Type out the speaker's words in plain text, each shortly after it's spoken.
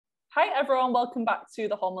Hi everyone, welcome back to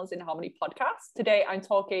the Hormones in Harmony podcast. Today I'm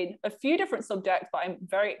talking a few different subjects, but I'm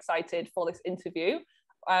very excited for this interview.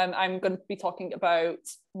 I'm going to be talking about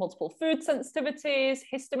multiple food sensitivities,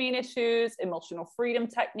 histamine issues, emotional freedom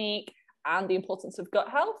technique, and the importance of gut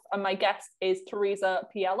health. And my guest is Theresa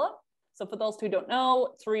Piela. So for those who don't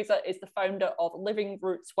know, Theresa is the founder of Living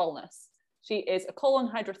Roots Wellness. She is a colon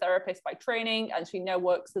hydrotherapist by training, and she now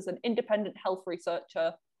works as an independent health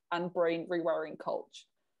researcher and brain rewiring coach.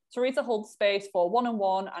 Theresa holds space for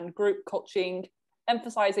one-on-one and group coaching,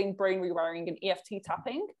 emphasizing brain rewiring and EFT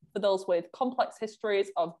tapping for those with complex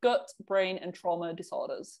histories of gut, brain, and trauma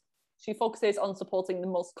disorders. She focuses on supporting the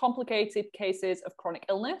most complicated cases of chronic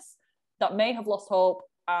illness that may have lost hope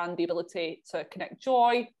and the ability to connect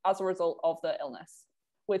joy as a result of the illness.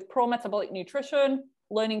 With pro-metabolic nutrition,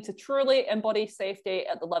 learning to truly embody safety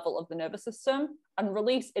at the level of the nervous system and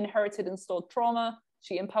release inherited and stored trauma,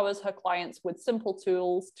 she empowers her clients with simple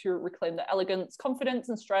tools to reclaim their elegance, confidence,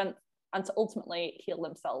 and strength, and to ultimately heal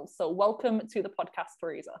themselves. So welcome to the podcast,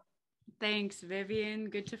 Theresa. Thanks, Vivian.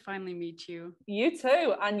 Good to finally meet you. You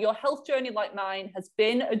too. And your health journey, like mine, has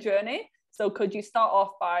been a journey. So could you start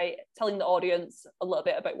off by telling the audience a little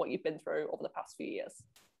bit about what you've been through over the past few years?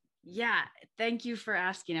 Yeah, thank you for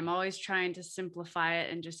asking. I'm always trying to simplify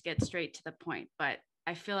it and just get straight to the point, but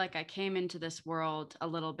I feel like I came into this world a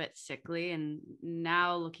little bit sickly, and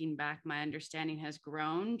now looking back, my understanding has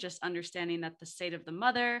grown, just understanding that the state of the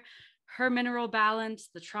mother, her mineral balance,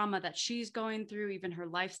 the trauma that she's going through, even her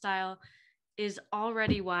lifestyle, is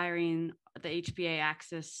already wiring the HPA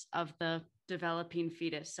axis of the developing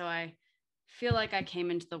fetus. So I feel like I came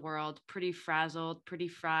into the world pretty frazzled, pretty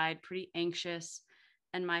fried, pretty anxious,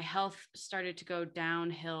 and my health started to go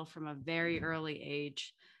downhill from a very early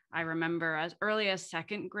age. I remember as early as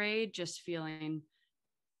second grade, just feeling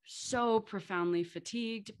so profoundly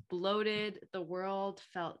fatigued, bloated. The world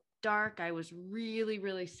felt dark. I was really,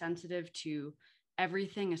 really sensitive to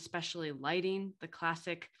everything, especially lighting, the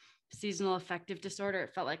classic seasonal affective disorder.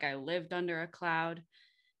 It felt like I lived under a cloud.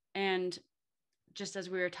 And just as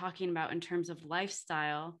we were talking about in terms of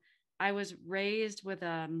lifestyle, I was raised with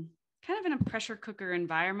kind of in a pressure cooker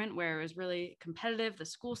environment where it was really competitive. The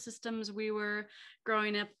school systems we were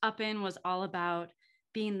growing up in was all about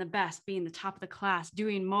being the best, being the top of the class,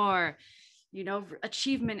 doing more,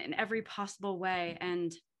 achievement in every possible way.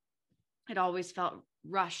 And it always felt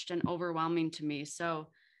rushed and overwhelming to me. So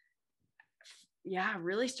yeah,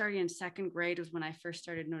 really starting in second grade was when I first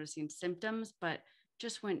started noticing symptoms, but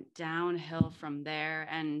just went downhill from there.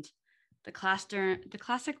 And the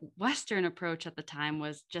classic Western approach at the time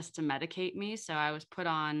was just to medicate me. So I was put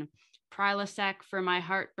on Prilosec for my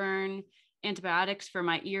heartburn, antibiotics for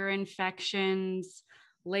my ear infections,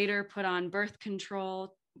 later put on birth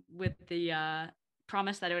control with the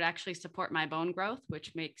promise that it would actually support my bone growth,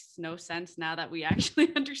 which makes no sense now that we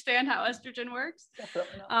actually understand how estrogen works.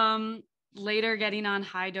 Definitely not. Later getting on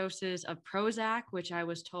high doses of Prozac, which I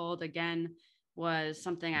was told again was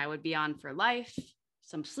something I would be on for life,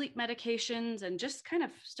 some sleep medications, and just kind of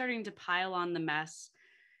starting to pile on the mess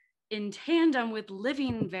in tandem with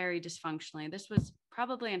living very dysfunctionally. This was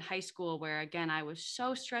probably in high school where, again, I was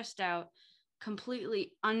so stressed out,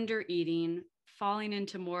 completely under eating, falling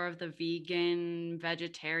into more of the vegan,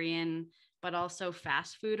 vegetarian, but also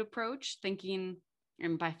fast food approach, thinking,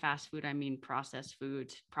 and by fast food, I mean processed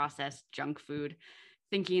food, processed junk food,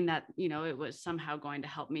 thinking that, it was somehow going to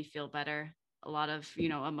help me feel better. A lot of,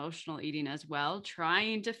 emotional eating as well,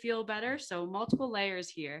 trying to feel better. So multiple layers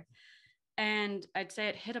here. And I'd say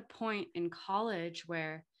it hit a point in college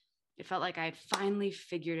where it felt like I had finally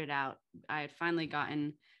figured it out. I had finally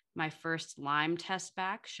gotten my first Lyme test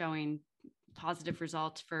back showing positive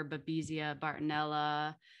results for Babesia,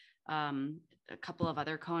 Bartonella, a couple of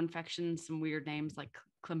other co-infections, some weird names like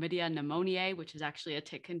chlamydia pneumoniae, which is actually a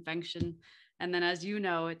tick infection. And then, as you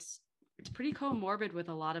know, it's pretty comorbid with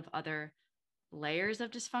a lot of other layers of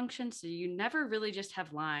dysfunction. So you never really just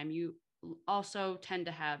have Lyme. You also tend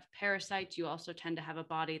to have parasites. You also tend to have a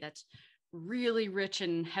body that's really rich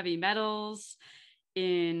in heavy metals,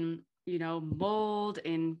 in, mold,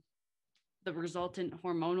 in the resultant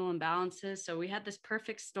hormonal imbalances. So we had this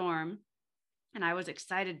perfect storm, and I was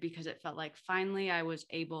excited because it felt like finally I was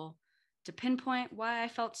able to pinpoint why I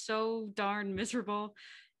felt so darn miserable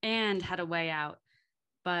and had a way out.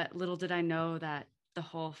 But little did I know that the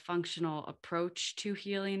whole functional approach to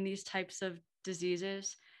healing these types of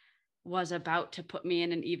diseases was about to put me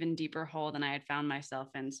in an even deeper hole than I had found myself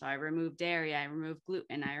in. So I removed dairy, I removed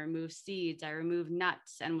gluten, I removed seeds, I removed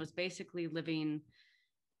nuts, and was basically living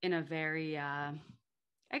in a very,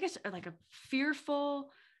 like a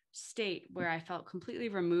fearful, state where I felt completely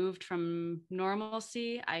removed from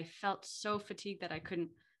normalcy. I felt so fatigued that I couldn't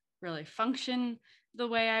really function the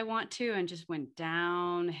way I want to, and just went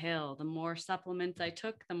downhill. The more supplements I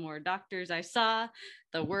took, the more doctors I saw,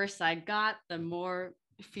 the worse I got, the more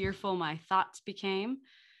fearful my thoughts became.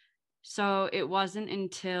 So it wasn't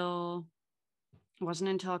until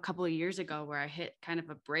a couple of years ago where I hit kind of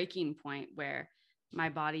a breaking point where my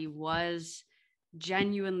body was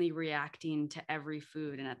genuinely reacting to every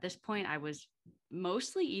food. And at this point, I was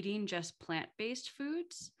mostly eating just plant-based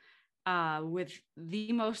foods with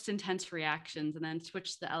the most intense reactions, and then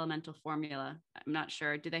switched the elemental formula. I'm not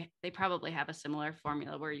sure. Do they probably have a similar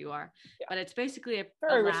formula where you are, yeah. But it's basically a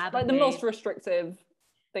lab like the most restrictive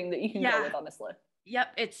thing that you can go with, honestly.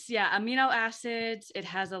 Yep. It's amino acids. It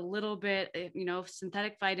has a little bit,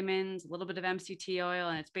 synthetic vitamins, a little bit of MCT oil,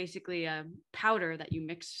 and it's basically a powder that you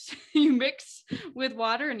mix with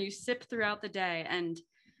water and you sip throughout the day. And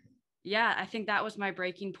yeah, I think that was my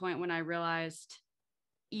breaking point when I realized,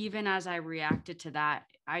 even as I reacted to that,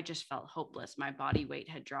 I just felt hopeless. My body weight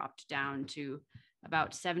had dropped down to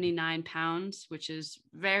about 79 pounds, which is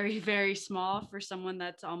very, very small for someone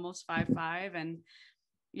that's almost 5'5". And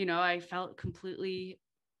I felt completely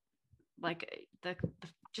like the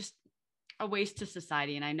just a waste to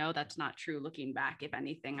society. And I know that's not true looking back. If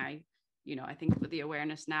anything, I think with the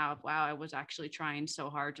awareness now of, wow, I was actually trying so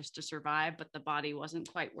hard just to survive, but the body wasn't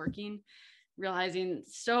quite working, realizing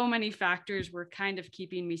so many factors were kind of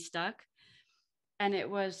keeping me stuck. And it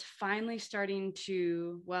was finally starting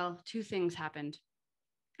to, two things happened.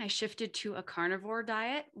 I shifted to a carnivore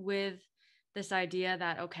diet with this idea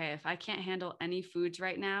that, okay, if I can't handle any foods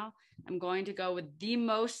right now, I'm going to go with the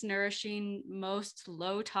most nourishing, most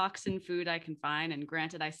low toxin food I can find. And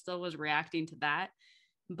granted, I still was reacting to that,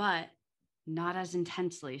 but not as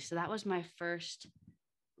intensely. So that was my first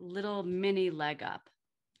little mini leg up.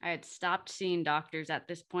 I had stopped seeing doctors at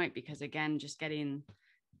this point because, again, just getting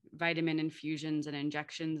vitamin infusions and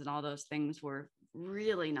injections and all those things were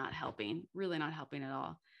really not helping at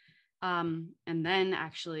all. And then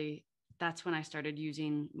actually, that's when I started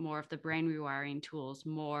using more of the brain rewiring tools,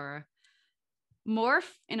 more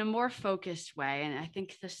in a more focused way. And I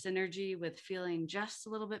think the synergy with feeling just a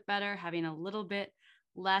little bit better, having a little bit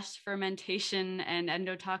less fermentation and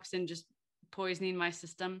endotoxin just poisoning my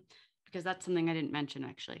system, because that's something I didn't mention,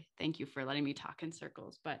 actually. Thank you for letting me talk in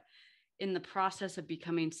circles. But in the process of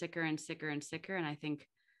becoming sicker and sicker and sicker, and I think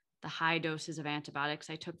the high doses of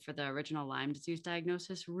antibiotics I took for the original Lyme disease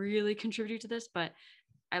diagnosis really contributed to this, but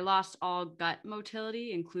I lost all gut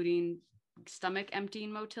motility, including stomach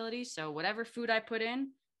emptying motility. So whatever food I put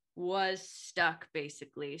in was stuck,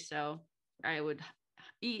 basically. So I would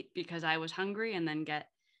eat because I was hungry and then get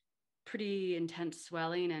pretty intense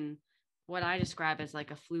swelling and what I describe as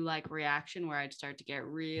like a flu-like reaction, where I'd start to get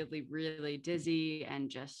really, really dizzy and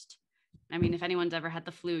just, if anyone's ever had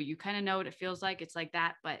the flu, you kind of know what it feels like. It's like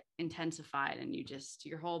that, but intensified, and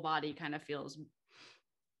your whole body kind of feels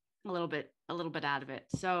a little bit out of it.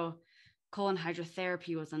 So colon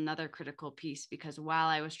hydrotherapy was another critical piece, because while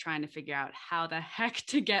I was trying to figure out how the heck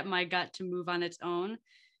to get my gut to move on its own,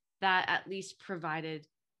 that at least provided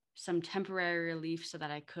some temporary relief so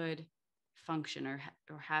that I could function or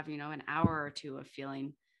have, an hour or two of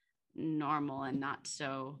feeling normal and not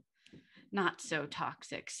so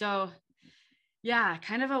toxic. So yeah,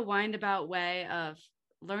 kind of a windabout way of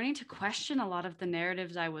learning to question a lot of the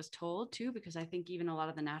narratives I was told too, because I think even a lot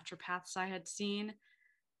of the naturopaths I had seen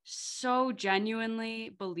so genuinely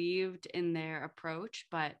believed in their approach,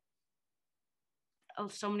 but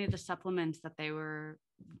so many of the supplements that they were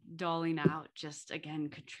doling out just, again,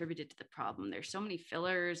 contributed to the problem. There's so many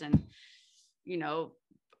fillers, and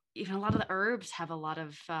even a lot of the herbs have a lot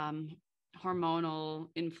of hormonal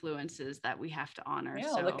influences that we have to honor.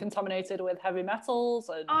 Yeah, so they're contaminated with heavy metals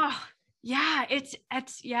and I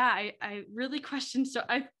really question. So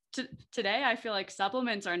today I feel like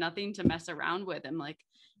supplements are nothing to mess around with. I'm like,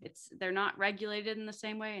 they're not regulated in the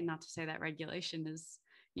same way, and not to say that regulation is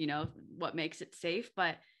what makes it safe,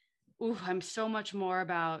 but I'm so much more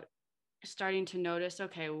about starting to notice,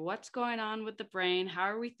 okay, what's going on with the brain? How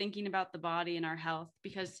are we thinking about the body and our health?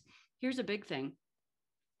 Because here's a big thing.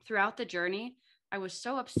 Throughout the journey, I was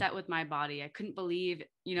so upset with my body. I couldn't believe,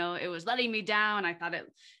 it was letting me down. I thought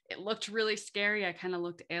it looked really scary. I kind of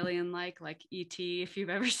looked alien-like E.T., if you've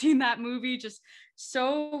ever seen that movie, just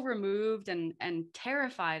so removed and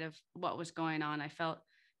terrified of what was going on. I felt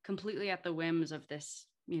completely at the whims of this,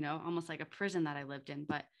 almost like a prison that I lived in.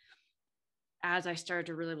 But as I started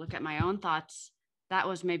to really look at my own thoughts, that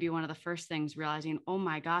was maybe one of the first things, realizing, oh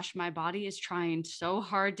my gosh, my body is trying so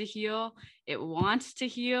hard to heal. It wants to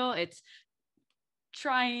heal.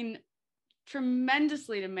 trying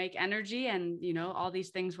tremendously to make energy, and all these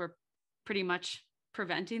things were pretty much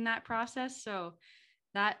preventing that process. So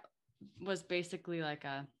that was basically like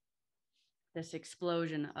this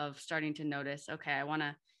explosion of starting to notice, okay, I want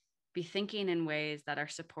to be thinking in ways that are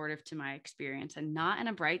supportive to my experience and not in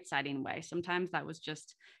a bright siding way. Sometimes that was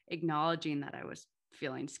just acknowledging that I was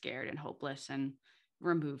feeling scared and hopeless and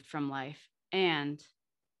removed from life. And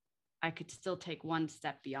I could still take one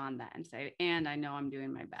step beyond that and say, and I know I'm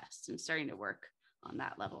doing my best, and starting to work on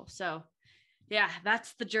that level. So yeah,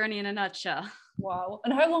 that's the journey in a nutshell. Wow.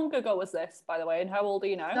 And how long ago was this, by the way? And how old are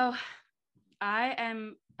you now? So I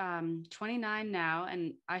am 29 now,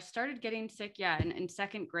 and I started getting sick, in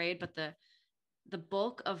second grade, but the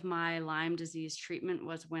bulk of my Lyme disease treatment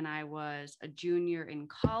was when I was a junior in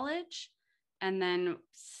college, and then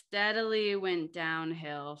steadily went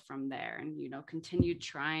downhill from there, and continued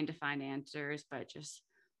trying to find answers, but just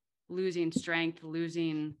losing strength,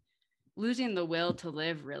 losing the will to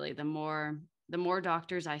live. Really, the more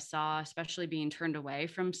doctors I saw, especially being turned away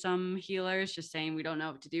from some healers, just saying, we don't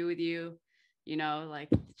know what to do with you, like,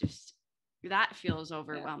 just that feels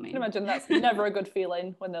overwhelming. I can imagine that's never a good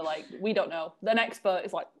feeling when they're like, we don't know. The expert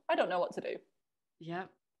is like, I don't know what to do. Yep.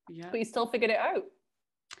 But you still figured it out.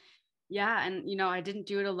 Yeah. And, I didn't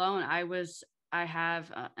do it alone. I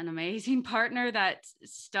have an amazing partner that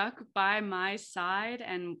stuck by my side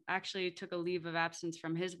and actually took a leave of absence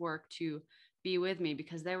from his work to be with me,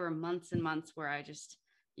 because there were months and months where I just,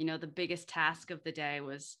 the biggest task of the day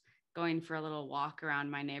was going for a little walk around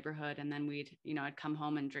my neighborhood. And then I'd come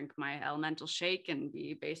home and drink my elemental shake and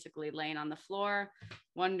be basically laying on the floor,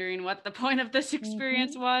 wondering what the point of this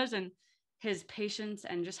experience was, and his patience,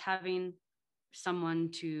 and just having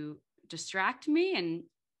someone to distract me. And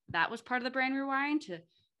that was part of the brain rewiring, to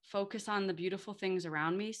focus on the beautiful things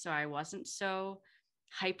around me. So I wasn't so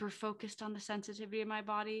hyper focused on the sensitivity of my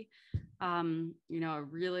body. A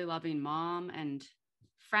really loving mom, and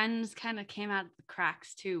friends kind of came out of the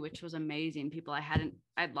cracks too, which was amazing. People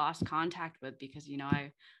I'd lost contact with because,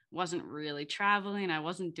 I wasn't really traveling. I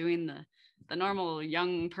wasn't doing the normal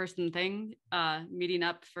young person thing, meeting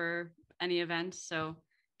up for any events. So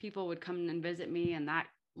people would come and visit me, and that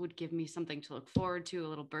would give me something to look forward to, a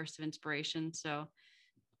little burst of inspiration. So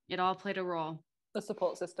it all played a role. The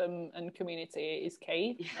support system and community is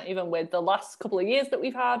key. Yeah. Even with the last couple of years that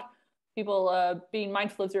we've had, people being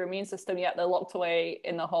mindful of their immune system, yet they're locked away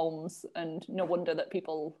in their homes. And no wonder that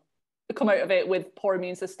people come out of it with poor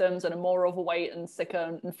immune systems and are more overweight and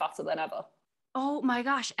sicker and fatter than ever. Oh my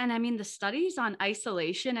gosh. And I mean, the studies on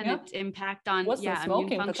isolation and its impact on immune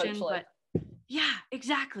function, but yeah,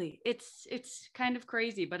 exactly. It's kind of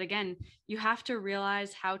crazy. But again, you have to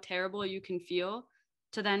realize how terrible you can feel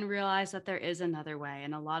to then realize that there is another way.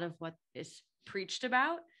 And a lot of what is preached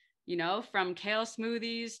about, from kale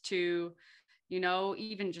smoothies to,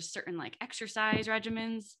 even just certain like exercise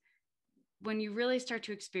regimens, when you really start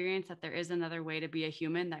to experience that there is another way to be a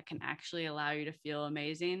human that can actually allow you to feel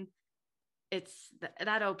amazing,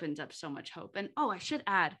 that opens up so much hope. And I should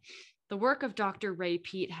add, the work of Dr. Ray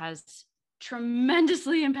Peat has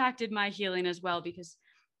tremendously impacted my healing as well, because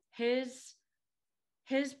his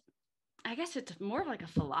I guess it's more of like a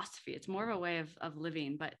philosophy. It's more of a way of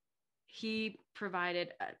living, but he provided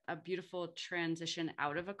a beautiful transition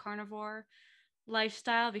out of a carnivore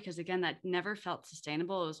lifestyle, because again, that never felt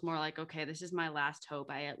sustainable. It was more like, okay, this is my last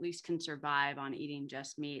hope. I at least can survive on eating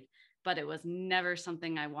just meat, but it was never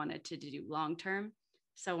something I wanted to do long-term.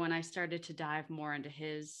 So when I started to dive more into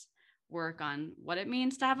his work on what it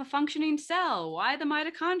means to have a functioning cell, why the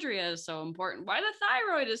mitochondria is so important, why the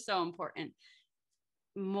thyroid is so important,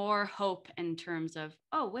 more hope in terms of,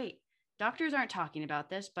 oh, wait, doctors aren't talking about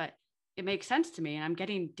this, but it makes sense to me. And I'm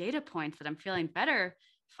getting data points that I'm feeling better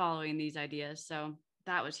following these ideas. So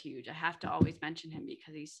that was huge. I have to always mention him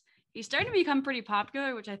because he's starting to become pretty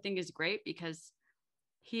popular, which I think is great, because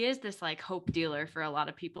he is this like hope dealer for a lot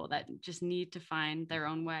of people that just need to find their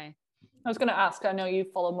own way. I was going to ask, I know you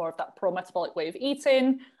follow more of that pro-metabolic way of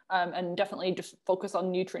eating, and definitely just focus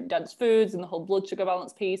on nutrient-dense foods and the whole blood sugar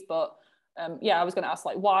balance piece. But I was going to ask,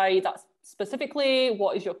 like, why that specifically?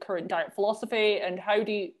 What is your current diet philosophy, and how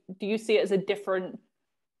do you see it as a different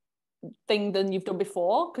thing than you've done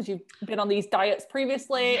before? Because you've been on these diets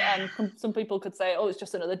previously, and some people could say, oh, it's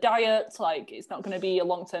just another diet, like it's not going to be a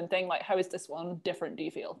long-term thing. Like, how is this one different, do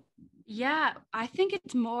you feel? Yeah, I think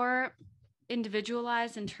it's more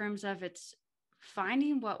individualized in terms of it's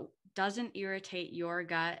finding what doesn't irritate your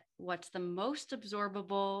gut, what's the most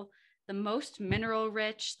absorbable, the most mineral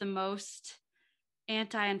rich, the most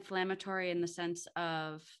anti-inflammatory in the sense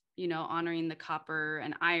of, honoring the copper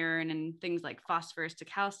and iron and things like phosphorus to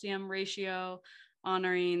calcium ratio,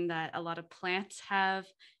 honoring that a lot of plants have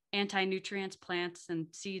anti-nutrients, plants and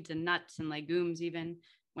seeds and nuts and legumes, even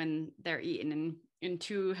when they're eaten in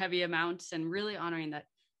too heavy amounts, and really honoring that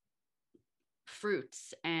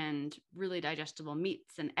fruits and really digestible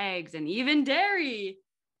meats and eggs and even dairy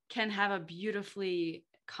can have a beautifully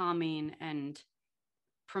calming and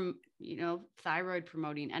thyroid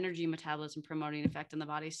promoting, energy metabolism promoting effect on the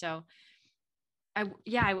body. So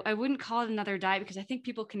I wouldn't call it another diet, because I think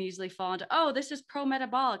people can easily fall into, oh, this is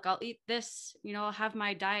pro-metabolic, I'll eat this, I'll have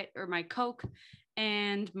my diet or my Coke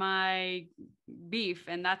and my beef,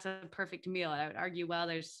 and that's a perfect meal. I would argue, well,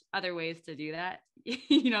 there's other ways to do that.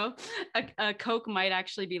 A Coke might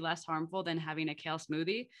actually be less harmful than having a kale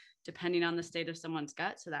smoothie, depending on the state of someone's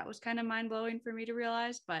gut. So that was kind of mind-blowing for me to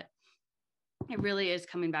realize, but it really is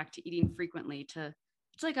coming back to eating frequently.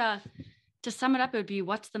 To sum it up, it would be,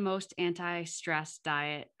 what's the most anti-stress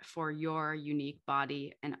diet for your unique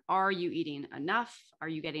body? And are you eating enough? Are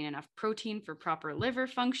you getting enough protein for proper liver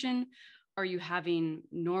function? Are you having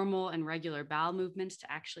normal and regular bowel movements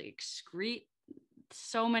to actually excrete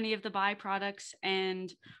so many of the byproducts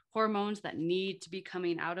and hormones that need to be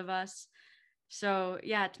coming out of us? So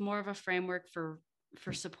yeah, it's more of a framework for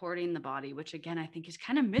supporting the body, which again, I think is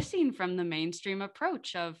kind of missing from the mainstream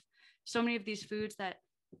approach of so many of these foods that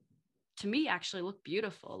to me actually look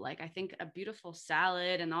beautiful. Like, I think a beautiful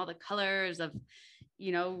salad and all the colors of,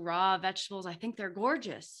 raw vegetables, I think they're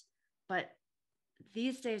gorgeous, but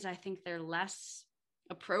these days I think they're less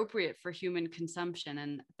appropriate for human consumption.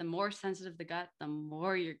 And the more sensitive the gut, the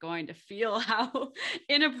more you're going to feel how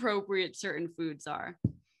inappropriate certain foods are.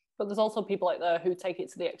 But there's also people out there who take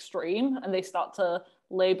it to the extreme, and they start to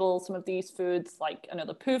label some of these foods, like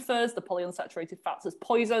the PUFAs, the polyunsaturated fats, as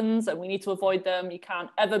poisons, and we need to avoid them. You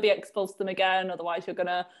can't ever be exposed to them again, otherwise you're going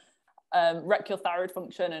to wreck your thyroid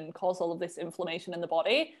function and cause all of this inflammation in the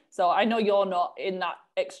body. So I know you're not in that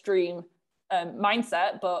extreme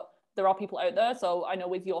mindset, but there are people out there. So I know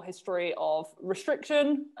with your history of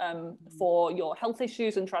restriction for your health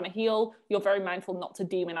issues and trying to heal, you're very mindful not to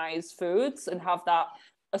demonize foods and have that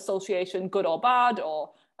association, good or bad,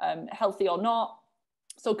 or healthy or not.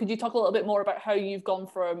 So could you talk a little bit more about how you've gone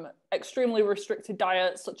from extremely restricted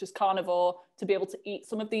diets such as carnivore to be able to eat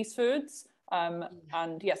some of these foods, and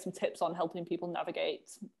some tips on helping people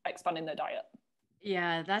navigate expanding their diet?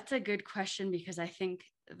 Yeah, that's a good question, because I think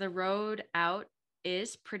the road out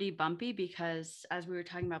is pretty bumpy, because as we were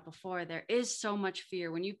talking about before, there is so much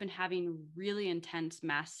fear when you've been having really intense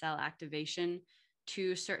mast cell activation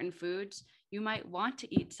to certain foods. You might want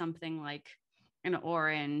to eat something like an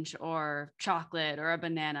orange or chocolate or a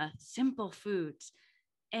banana, simple foods,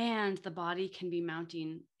 and the body can be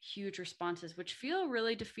mounting huge responses, which feel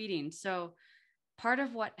really defeating. So part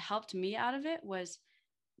of what helped me out of it was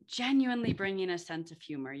genuinely bringing a sense of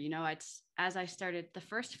humor. It's the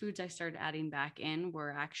first foods I started adding back in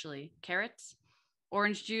were actually carrots,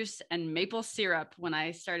 orange juice, and maple syrup, when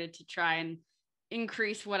I started to try and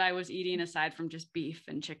increase what I was eating aside from just beef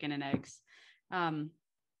and chicken and eggs.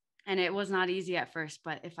 And it was not easy at first,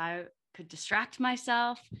 but if I could distract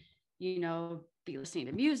myself, be listening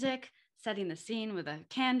to music, setting the scene with a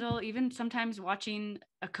candle, even sometimes watching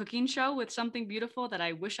a cooking show with something beautiful that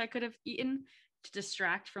I wish I could have eaten to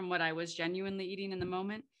distract from what I was genuinely eating in the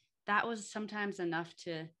moment, that was sometimes enough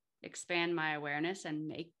to expand my awareness and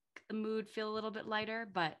make the mood feel a little bit lighter.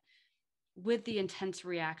 But with the intense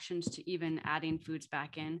reactions to even adding foods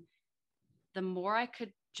back in, the more I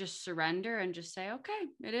could just surrender and just say, okay,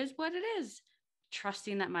 it is what it is.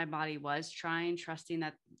 Trusting that my body was trying, trusting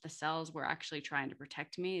that the cells were actually trying to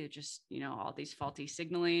protect me. It just, all these faulty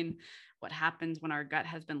signaling, what happens when our gut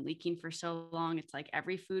has been leaking for so long. It's like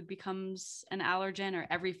every food becomes an allergen, or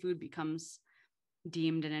every food becomes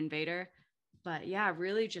deemed an invader. But yeah,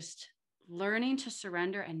 really just learning to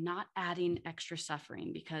surrender and not adding extra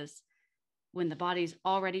suffering, because when the body's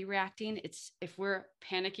already reacting, it's, if we're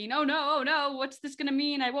panicking, oh no, what's this going to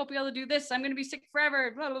mean? I won't be able to do this. I'm going to be sick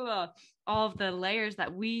forever, blah, blah, blah. All of the layers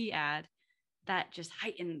that we add, that just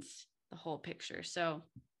heightens the whole picture. So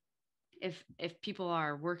if people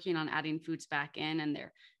are working on adding foods back in and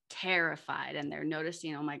they're terrified and they're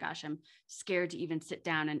noticing, oh my gosh, I'm scared to even sit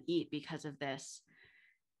down and eat because of this,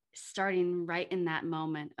 starting right in that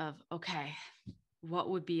moment of, okay,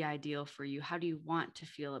 what would be ideal for you? How do you want to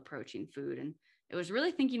feel approaching food? And it was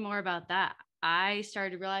really thinking more about that. I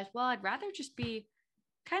started to realize, well, I'd rather just be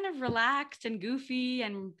kind of relaxed and goofy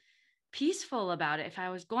and peaceful about it. If I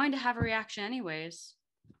was going to have a reaction anyways,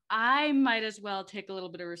 I might as well take a little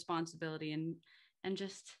bit of responsibility and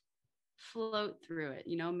just float through it.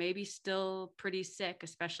 Maybe still pretty sick,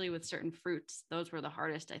 especially with certain fruits. Those were the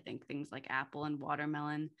hardest, I think, things like apple and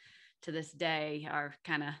watermelon, to this day are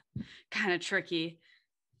kind of tricky,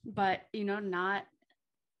 but,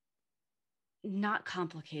 not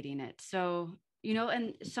complicating it. So,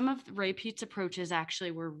 and some of Ray Peat's approaches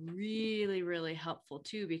actually were really, really helpful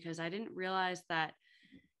too, because I didn't realize that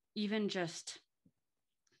even just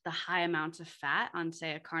the high amounts of fat on,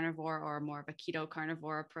 say, a carnivore or more of a keto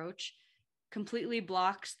carnivore approach completely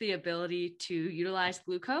blocks the ability to utilize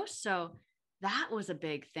glucose. So that was a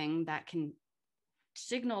big thing that can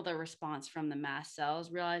signal the response from the mast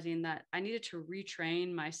cells, realizing that I needed to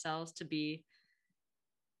retrain my cells to be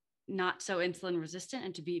not so insulin resistant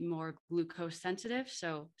and to be more glucose sensitive.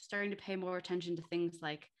 So starting to pay more attention to things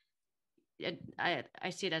like, I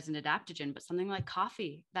see it as an adaptogen, but something like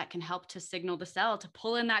coffee that can help to signal the cell to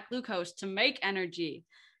pull in that glucose to make energy,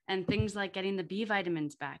 and things like getting the B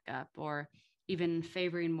vitamins back up, or even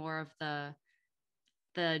favoring more of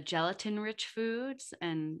the gelatin rich foods,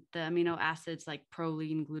 and the amino acids like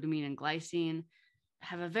proline, glutamine, and glycine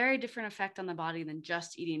have a very different effect on the body than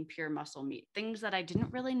just eating pure muscle meat. Things that I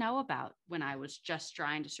didn't really know about when I was just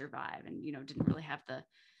trying to survive and, didn't really have the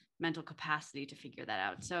mental capacity to figure that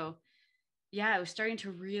out. So yeah, I was starting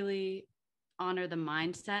to really honor the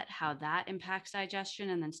mindset, how that impacts digestion,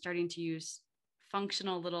 and then starting to use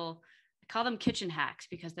functional little, I call them kitchen hacks,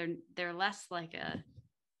 because they're less like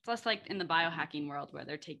it's less like in the biohacking world where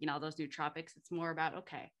they're taking all those nootropics. It's more about,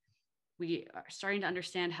 okay, we are starting to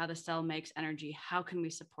understand how the cell makes energy. How can we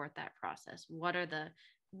support that process? What are the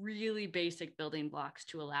really basic building blocks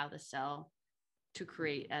to allow the cell to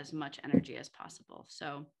create as much energy as possible?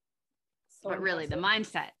 So but really the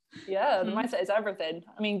mindset. Yeah, the mindset is everything.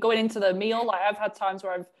 I mean, going into the meal, like I've had times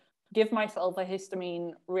where I've give myself a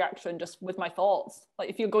histamine reaction just with my thoughts. Like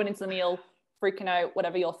if you're going into the meal freaking out,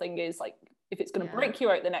 whatever your thing is, like if it's going to break you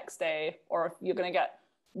out the next day, or if you're going to get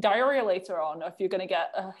diarrhea later on, or if you're going to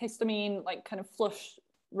get a histamine like kind of flush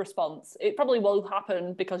response, it probably will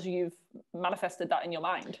happen because you've manifested that in your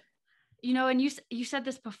mind. And you said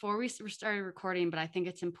this before we started recording, but I think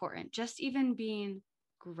it's important. Just even being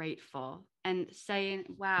grateful and saying,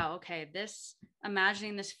 wow, okay,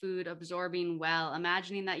 imagining this food absorbing well,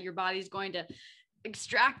 imagining that your body's going to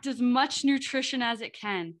extract as much nutrition as it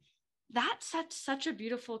can. That sets such a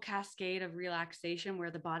beautiful cascade of relaxation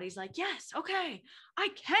where the body's like, yes, okay, I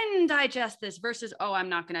can digest this, versus, oh, I'm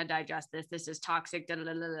not going to digest this. This is toxic. Da, da,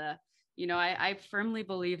 da, da. I firmly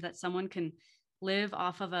believe that someone can live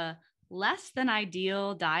off of a less than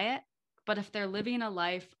ideal diet, but if they're living a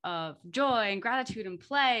life of joy and gratitude and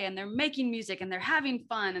play, and they're making music and they're having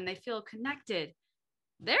fun and they feel connected,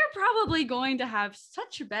 they're probably going to have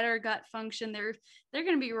such better gut function. They're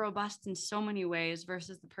going to be robust in so many ways,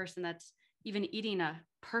 versus the person that's even eating a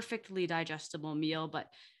perfectly digestible meal, but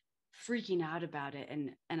freaking out about it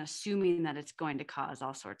and assuming that it's going to cause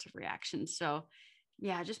all sorts of reactions. So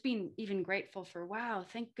yeah, just being even grateful for, wow,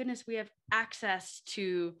 thank goodness we have access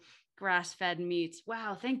to grass-fed meats.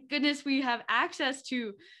 Wow, thank goodness we have access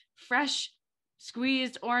to fresh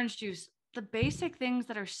squeezed orange juice. The basic things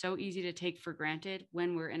that are so easy to take for granted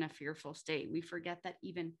when we're in a fearful state. We forget that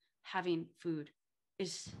even having food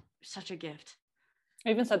is such a gift. I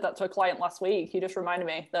even said that to a client last week. You just reminded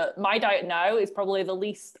me that my diet now is probably the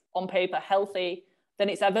least on paper healthy than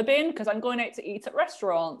it's ever been, because I'm going out to eat at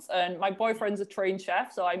restaurants, and my boyfriend's a trained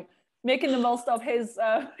chef, so I'm making the most of his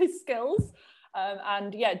skills.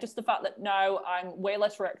 And yeah, just the fact that now I'm way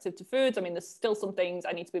less reactive to foods. I mean, there's still some things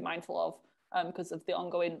I need to be mindful of because of the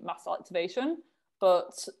ongoing mast cell activation.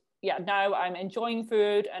 But yeah, now I'm enjoying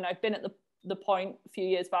food, and I've been at the point a few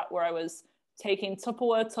years back where I was taking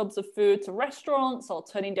Tupperware tubs of food to restaurants or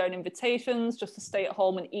turning down invitations just to stay at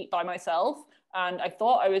home and eat by myself. And I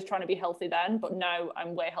thought I was trying to be healthy then, but now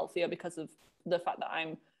I'm way healthier because of the fact that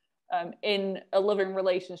I'm in a loving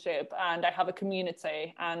relationship and I have a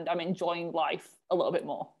community and I'm enjoying life a little bit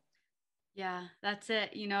more. Yeah, that's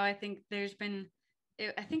it. I think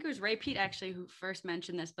I think it was Ray Peat actually who first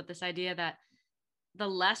mentioned this, but this idea that the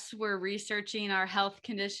less we're researching our health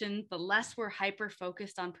conditions, the less we're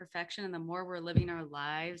hyper-focused on perfection, and the more we're living our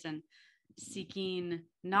lives and seeking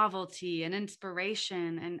novelty and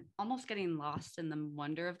inspiration and almost getting lost in the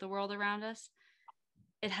wonder of the world around us,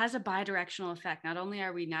 it has a bidirectional effect. Not only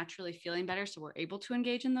are we naturally feeling better, so we're able to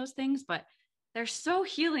engage in those things, but they're so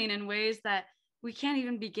healing in ways that we can't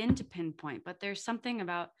even begin to pinpoint. But there's something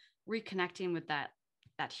about reconnecting with that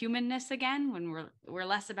humanness again, when we're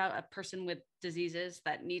less about a person with diseases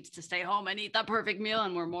that needs to stay home and eat the perfect meal,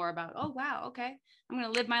 and we're more about, oh wow, okay, I'm going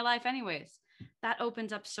to live my life anyways. That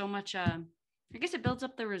opens up so much. I guess it builds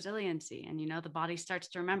up the resiliency, and the body starts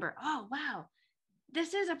to remember, oh wow,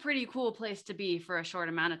 this is a pretty cool place to be for a short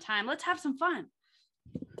amount of time. Let's have some fun.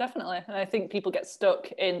 Definitely. And I think people get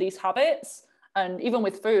stuck in these habits. And even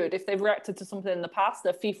with food, if they've reacted to something in the past,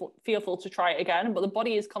 they're fearful to try it again. But the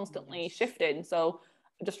body is constantly shifting. So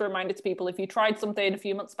just a reminder to people, if you tried something a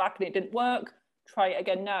few months back and it didn't work, try it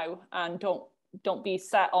again now. And don't be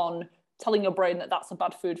set on telling your brain that that's a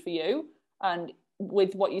bad food for you. And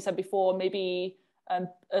with what you said before, maybe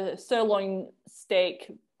a sirloin steak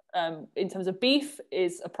in terms of beef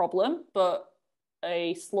is a problem, but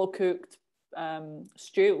a slow cooked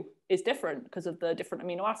stew is different because of the different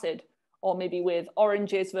amino acid. Or maybe with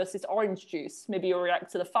oranges versus orange juice, maybe you'll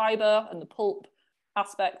react to the fiber and the pulp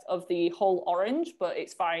aspect of the whole orange, but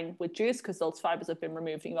it's fine with juice because those fibers have been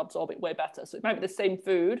removed and you absorb it way better. So it might be the same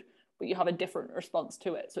food, but you have a different response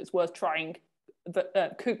to it. So it's worth trying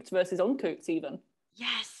cooked versus uncooked even.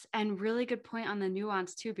 Yes. And really good point on the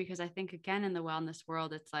nuance too, because I think again, in the wellness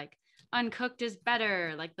world, it's like uncooked is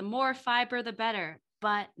better. Like the more fiber, the better,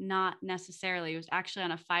 but not necessarily. It was actually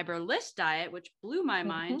on a fiberless diet, which blew my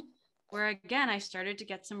mind, where again, I started to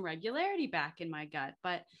get some regularity back in my gut.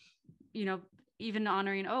 But, even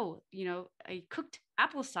honoring, a cooked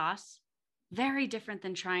applesauce, very different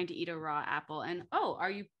than trying to eat a raw apple. And,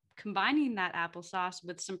 are you combining that applesauce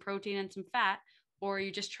with some protein and some fat? Or are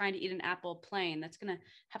you just trying to eat an apple plain? That's going to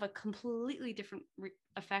have a completely different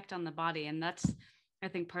effect on the body. And that's, I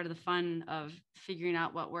think, part of the fun of figuring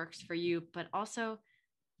out what works for you. But also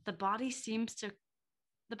the body seems to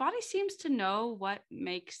know what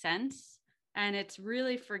makes sense. And it's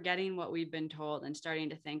really forgetting what we've been told and starting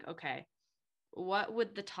to think, okay, what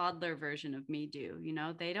would the toddler version of me do?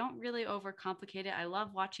 They don't really overcomplicate it. I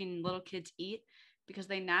love watching little kids eat because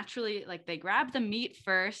they naturally, like, they grab the meat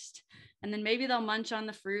first and then maybe they'll munch on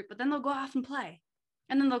the fruit, but then they'll go off and play.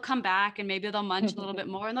 And then they'll come back and maybe they'll munch a little bit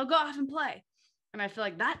more and they'll go off and play. And I feel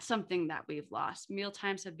like that's something that we've lost. Meal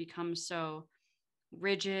times have become so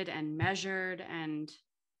rigid and measured and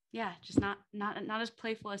just not as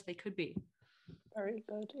playful as they could be. Very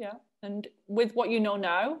good. Yeah. And with what you know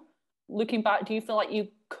now, looking back, do you feel like you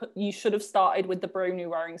should have started with the brain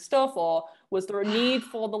rewiring stuff, or was there a need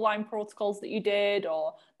for the Lyme protocols that you did,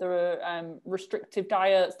 or the restrictive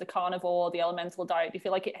diets, the carnivore, the elemental diet? Do you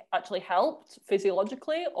feel like it actually helped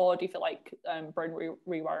physiologically, or do you feel like brain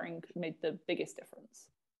rewiring made the biggest difference?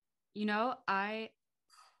 In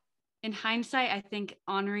hindsight, I think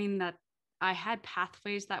honoring that I had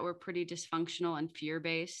pathways that were pretty dysfunctional and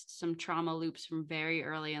fear-based, some trauma loops from very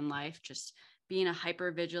early in life, just being a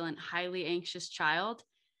hypervigilant, highly anxious child.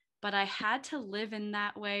 But I had to live in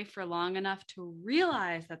that way for long enough to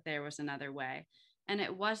realize that there was another way. And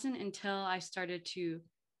it wasn't until I started to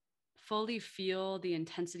fully feel the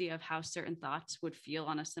intensity of how certain thoughts would feel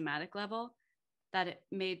on a somatic level that it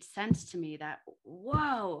made sense to me that,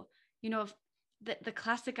 whoa, if the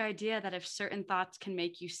classic idea that if certain thoughts can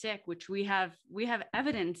make you sick, which we have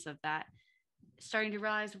evidence of that, starting to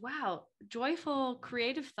realize, wow, joyful,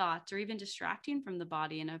 creative thoughts, or even distracting from the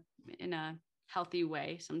body in a healthy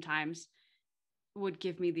way sometimes would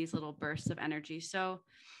give me these little bursts of energy. So,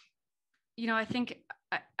 I think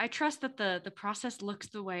I trust that the process looks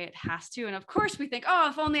the way it has to. And of course we think,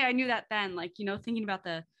 if only I knew that then, like, thinking about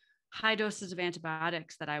the high doses of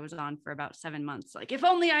antibiotics that I was on for about 7 months. Like, if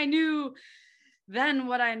only I knew then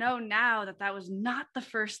what I know now, that was not the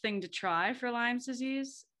first thing to try for Lyme's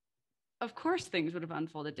disease. Of course, things would have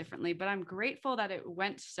unfolded differently, but I'm grateful that it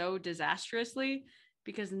went so disastrously,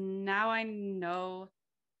 because now I know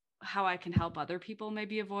how I can help other people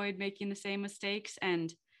maybe avoid making the same mistakes.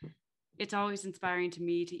 And it's always inspiring to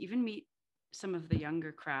me to even meet some of the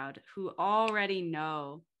younger crowd who already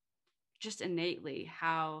know just innately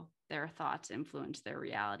how their thoughts influence their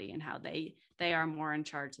reality and how they are more in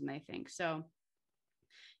charge than they think. So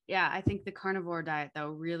yeah, I think the carnivore diet though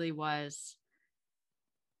really was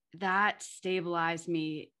that stabilized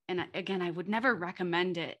me. And again, I would never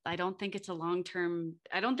recommend it. I don't think it's a longevity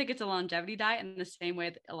diet in the same way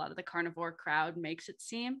that a lot of the carnivore crowd makes it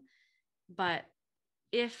seem. But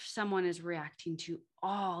if someone is reacting to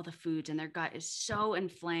all the foods and their gut is so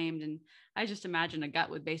inflamed, and I just imagine a gut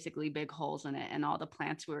with basically big holes in it, and all the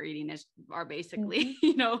plants we're eating are basically,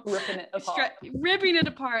 ripping it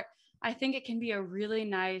apart. I think it can be a really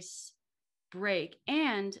nice break.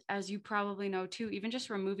 And as you probably know too, even just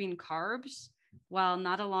removing carbs, while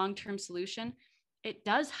not a long-term solution, it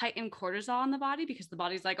does heighten cortisol in the body, because the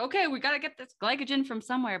body's like, okay, we got to get this glycogen from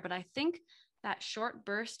somewhere. But I think that short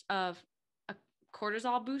burst of a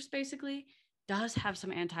cortisol boost basically does have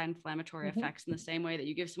some anti-inflammatory effects in the same way that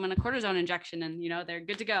you give someone a cortisone injection and, they're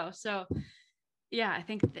good to go. So yeah, I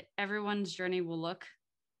think that everyone's journey will look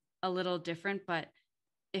a little different, but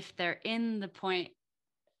if they're in the point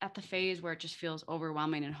at the phase where it just feels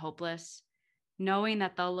overwhelming and hopeless, knowing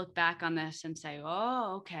that they'll look back on this and say,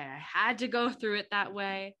 oh, okay, I had to go through it that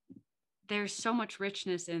way. There's so much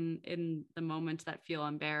richness in the moments that feel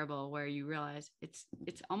unbearable, where you realize it's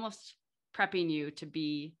almost prepping you to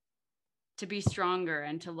be stronger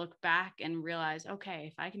and to look back and realize, okay,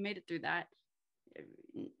 if I can made it through that,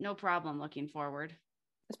 no problem looking forward.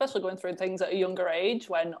 Especially going through things at a younger age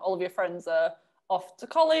when all of your friends are off to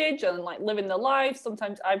college and like living their lives.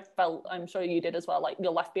 Sometimes I've felt, I'm sure you did as well, like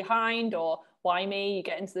you're left behind, or why me? You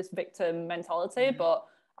get into this victim mentality. Mm-hmm. But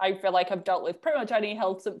I feel like I've dealt with pretty much any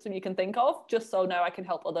health symptom you can think of, just so now I can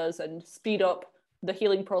help others and speed up the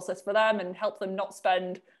healing process for them and help them not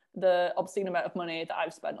spend the obscene amount of money that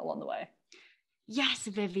I've spent along the way. Yes,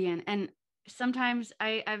 Vivian. And sometimes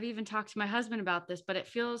I've even talked to my husband about this, but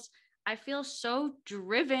I feel so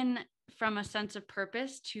driven from a sense of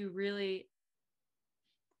purpose to really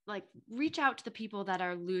like reach out to the people that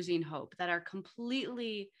are losing hope, that are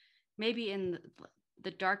completely maybe in the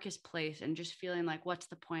darkest place and just feeling like, what's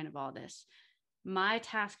the point of all this? My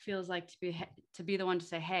task feels like to be the one to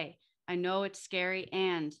say, hey, I know it's scary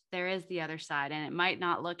and there is the other side, and it might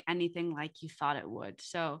not look anything like you thought it would.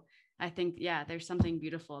 So I think, yeah, there's something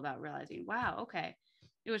beautiful about realizing, wow, okay,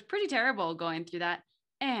 it was pretty terrible going through that.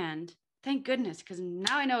 And thank goodness, because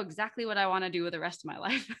now I know exactly what I want to do with the rest of my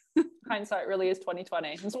life. Hindsight really is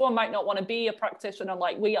 2020. And someone might not want to be a practitioner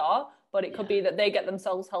like we are, but it could be that they get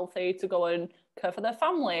themselves healthy to go and care for their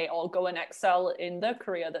family or go and excel in their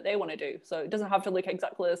career that they want to do. So it doesn't have to look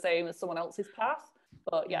exactly the same as someone else's path.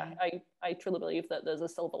 But yeah, I truly believe that there's a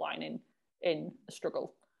silver lining in a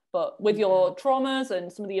struggle. But with your traumas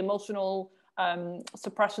and some of the emotional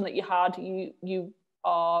suppression that you had, you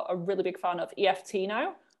are a really big fan of EFT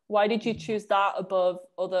now. Why did you choose that above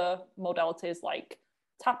other modalities like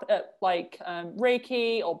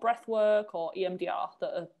Reiki or breath work or EMDR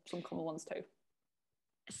that are some common ones too?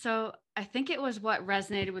 So I think it was what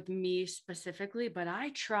resonated with me specifically, but I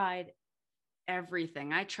tried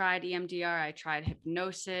everything. I tried EMDR, I tried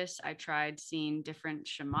hypnosis, I tried seeing different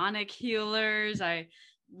shamanic healers. I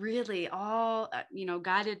really all,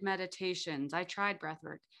 guided meditations. I tried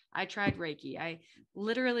breathwork. I tried Reiki. I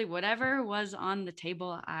literally, whatever was on the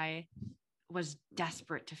table, I was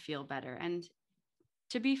desperate to feel better. And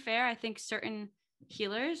to be fair, I think certain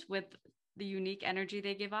healers with the unique energy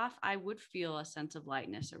they give off, I would feel a sense of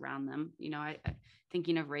lightness around them. I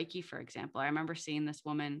thinking of Reiki, for example, I remember seeing this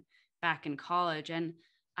woman back in college and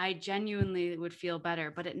I genuinely would feel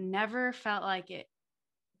better, but it never felt like it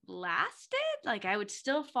lasted. Like I would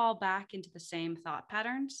still fall back into the same thought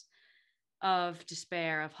patterns of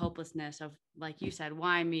despair, of hopelessness, of, like you said,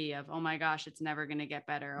 why me, of, oh my gosh, it's never going to get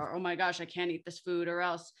better, or, oh my gosh, I can't eat this food or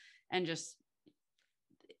else. And just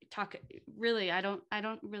talk really, I don't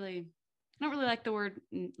really like the word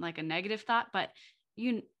like a negative thought, but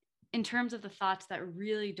in terms of the thoughts that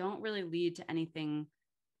really don't really lead to anything,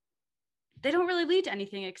 they don't really lead to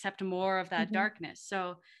anything except more of that darkness.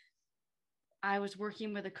 So I was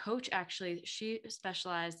working with a coach, actually. She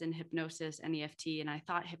specialized in hypnosis and EFT. And I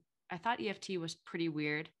thought EFT was pretty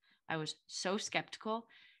weird. I was so skeptical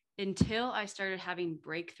until I started having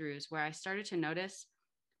breakthroughs where I started to notice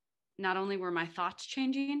not only were my thoughts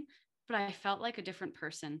changing, but I felt like a different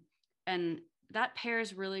person. And that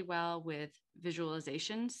pairs really well with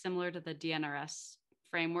visualization, similar to the DNRS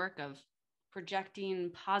framework of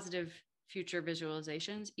projecting positive future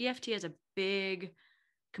visualizations. EFT is a big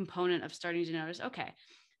component of starting to notice, okay,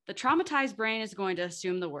 the traumatized brain is going to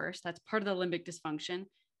assume the worst. That's part of the limbic dysfunction.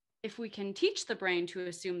 If we can teach the brain to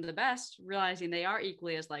assume the best, realizing they are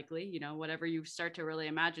equally as likely, whatever you start to really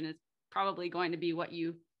imagine is probably going to be what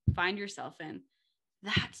you find yourself in.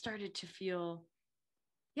 That started to feel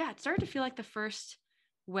like the first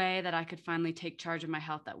way that I could finally take charge of my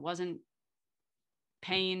health that wasn't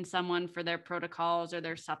paying someone for their protocols or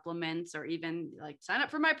their supplements, or even like sign up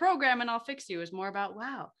for my program and I'll fix you. Is more about,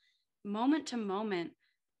 wow, moment to moment,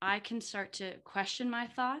 I can start to question my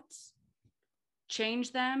thoughts,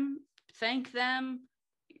 change them, thank them.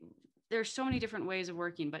 There's so many different ways of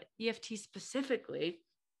working, but EFT specifically,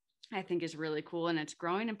 I think is really cool, and it's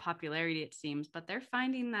growing in popularity, it seems, but they're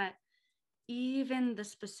finding that even the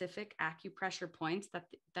specific acupressure points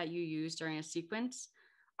that you use during a sequence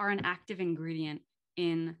are an active ingredient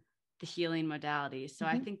in the healing modalities. So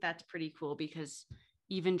I think that's pretty cool, because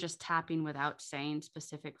even just tapping without saying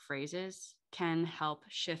specific phrases can help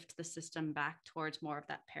shift the system back towards more of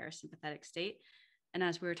that parasympathetic state. And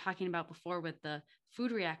as we were talking about before with the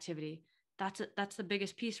food reactivity, that's the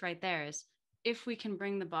biggest piece right there, is if we can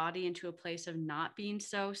bring the body into a place of not being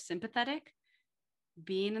so sympathetic,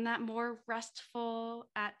 being in that more restful,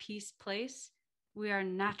 at peace place, we are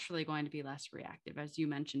naturally going to be less reactive, as you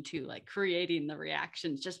mentioned too, like creating the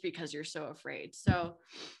reactions just because you're so afraid. So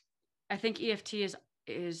I think EFT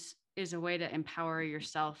is a way to empower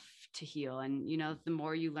yourself to heal. And, you know, the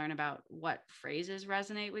more you learn about what phrases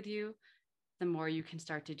resonate with you, the more you can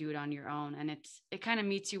start to do it on your own. And it kind of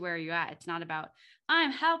meets you where you're at. It's not about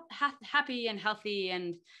I'm happy and healthy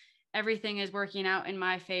and everything is working out in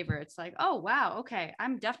my favor. It's like, oh, wow, okay,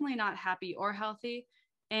 I'm definitely not happy or healthy.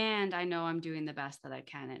 And I know I'm doing the best that I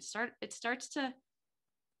can. It starts to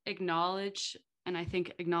acknowledge, and I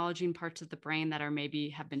think acknowledging parts of the brain that are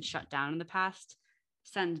maybe have been shut down in the past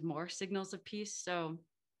sends more signals of peace. So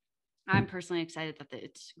I'm personally excited that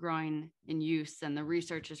it's growing in use, and the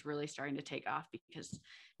research is really starting to take off because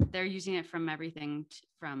they're using it from everything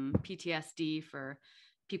from PTSD for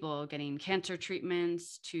people getting cancer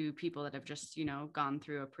treatments to people that have just, you know, gone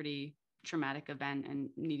through a pretty traumatic event and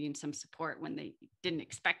needing some support when they didn't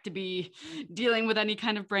expect to be dealing with any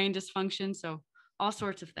kind of brain dysfunction. So all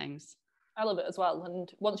sorts of things. I love it as well.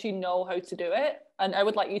 And once you know how to do it, and I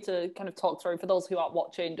would like you to kind of talk through for those who aren't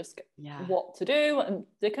watching, just what to do. And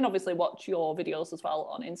they can obviously watch your videos as well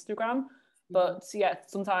on Instagram. But yeah,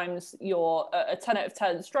 sometimes you're a 10 out of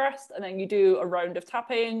 10 stressed, and then you do a round of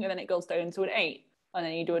tapping, and then it goes down to an 8, and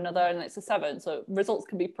then you do another, and it's a 7. So results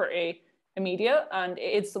can be pretty immediate, and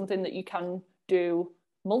it is something that you can do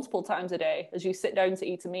multiple times a day as you sit down to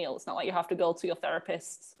eat a meal. It's not like you have to go to your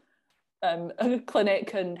therapist's a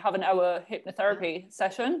clinic and have an hour hypnotherapy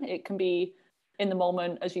session. It can be in the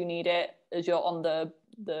moment as you need it. As you're on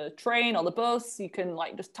the train or the bus, you can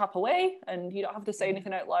like just tap away and you don't have to say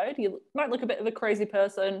anything out loud. You might look a bit of a crazy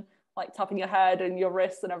person, like tapping your head and your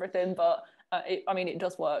wrists and everything, but it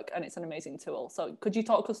does work, and it's an amazing tool. So could you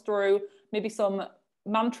talk us through maybe some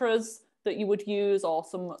mantras that you would use, or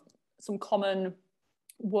some common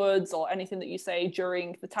words or anything that you say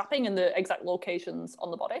during the tapping and the exact locations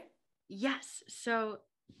on the body? Yes. So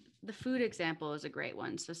the food example is a great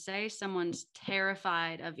one. So say someone's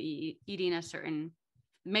terrified of eating a certain,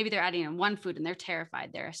 maybe they're adding in one food and they're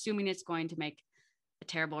terrified. They're assuming it's going to make a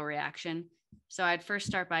terrible reaction. So I'd first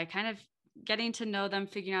start by kind of getting to know them,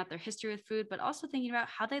 figuring out their history with food, but also thinking about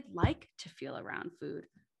how they'd like to feel around food.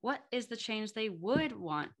 What is the change they would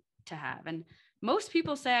want to have? And most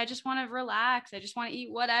people say, I just want to relax. I just want to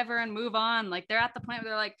eat whatever and move on. Like they're at the point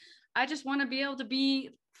where they're like, I just want to be able to be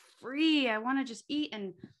free. I want to just eat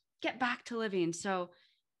and get back to living. So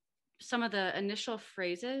some of the initial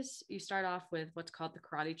phrases, you start off with what's called the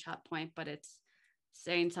karate chop point, but it's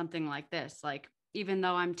saying something like this, like, even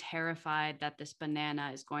though I'm terrified that this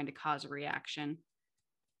banana is going to cause a reaction,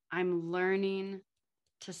 I'm learning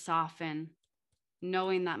to soften,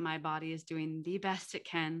 knowing that my body is doing the best it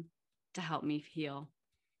can to help me heal.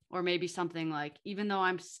 Or maybe something like, even though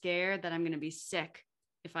I'm scared that I'm going to be sick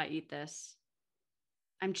if I eat this,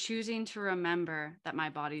 I'm choosing to remember that my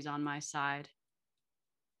body's on my side,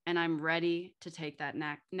 and I'm ready to take that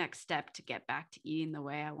next step to get back to eating the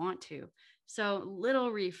way I want to. So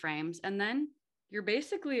little reframes. And then you're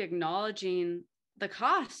basically acknowledging the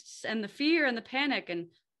costs and the fear and the panic. And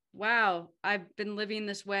wow, I've been living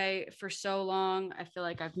this way for so long. I feel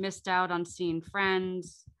like I've missed out on seeing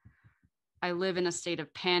friends. I live in a state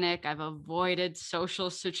of panic. I've avoided social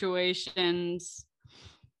situations.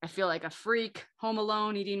 I feel like a freak home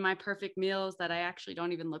alone eating my perfect meals that I actually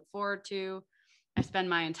don't even look forward to. I spend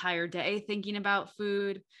my entire day thinking about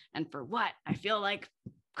food, and for what? I feel like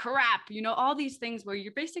crap, you know, all these things where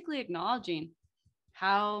you're basically acknowledging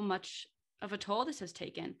how much of a toll this has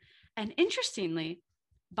taken. And interestingly,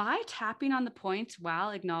 by tapping on the points while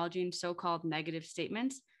acknowledging so-called negative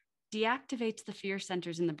statements, deactivates the fear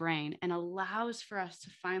centers in the brain and allows for us to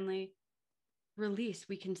finally release.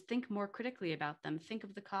 We can think more critically about them, think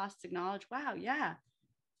of the costs, acknowledge, wow, yeah,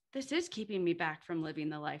 this is keeping me back from living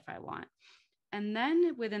the life I want. And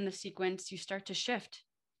then within the sequence, you start to shift.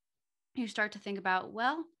 You start to think about,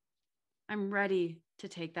 well, I'm ready to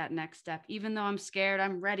take that next step. Even though I'm scared,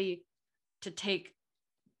 I'm ready to take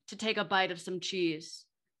a bite of some cheese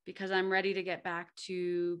because I'm ready to get back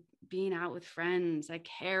to being out with friends. I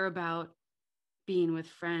care about being with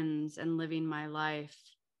friends and living my life.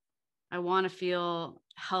 I want to feel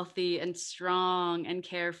healthy and strong and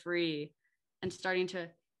carefree, and starting to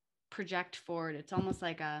project forward. It's almost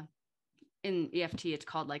like in EFT, it's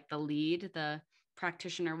called like the lead. The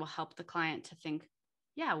practitioner will help the client to think,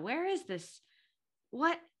 yeah, where is this?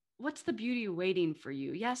 What's the beauty waiting for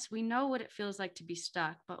you? Yes, we know what it feels like to be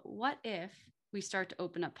stuck, but what if we start to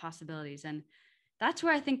open up possibilities? And that's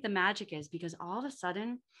where I think the magic is, because all of a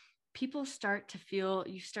sudden you start to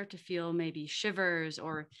feel maybe shivers,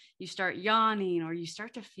 or you start yawning, or you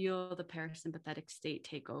start to feel the parasympathetic state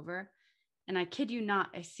take over. And I kid you not,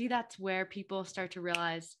 I see that's where people start to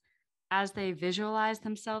realize as they visualize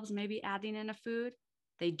themselves maybe adding in a food,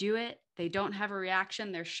 they do it, they don't have a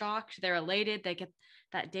reaction, they're shocked, they're elated, they get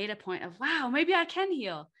that data point of, wow, maybe I can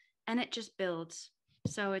heal. And it just builds.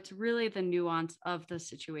 So it's really the nuance of the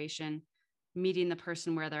situation, meeting the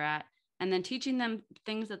person where they're at, and then teaching them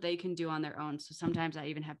things that they can do on their own. So sometimes I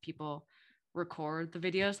even have people record the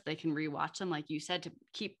videos so they can rewatch them, like you said, to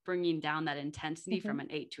keep bringing down that intensity from an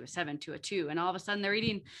 8 to a 7 to a 2. And all of a sudden they're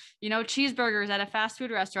eating, cheeseburgers at a fast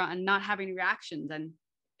food restaurant and not having reactions. And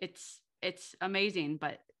it's amazing.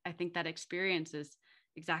 But I think that experience is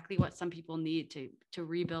exactly what some people need to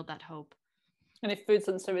rebuild that hope. And if food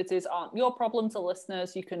sensitivities aren't your problem, to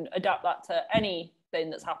listeners, you can adapt that to anything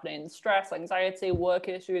that's happening: stress, anxiety, work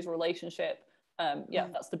issues, relationship.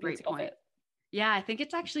 That's the beauty of it. Yeah, I think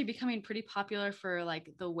it's actually becoming pretty popular for like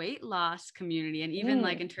the weight loss community, and even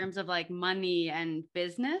like in terms of like money and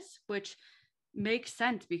business, which makes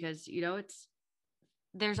sense because,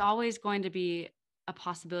 there's always going to be a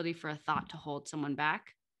possibility for a thought to hold someone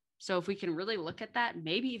back. So if we can really look at that,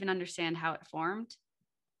 maybe even understand how it formed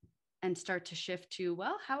and start to shift to,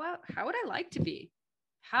 well, how would I like to be?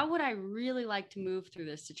 How would I really like to move through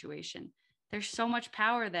this situation? There's so much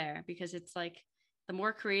power there, because it's like, the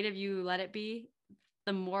more creative you let it be,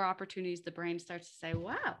 the more opportunities the brain starts to say,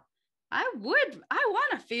 wow, I want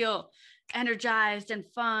to feel energized and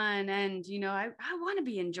fun. And, I want to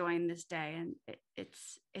be enjoying this day. And it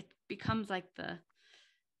becomes like a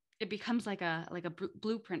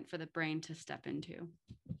blueprint for the brain to step into.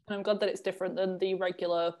 And I'm glad that it's different than the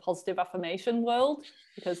regular positive affirmation world,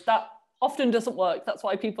 because that often doesn't work. That's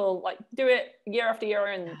why people like do it year after year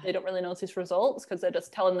and they don't really notice results, because they're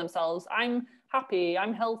just telling themselves, I'm happy,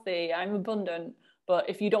 I'm healthy, I'm abundant. But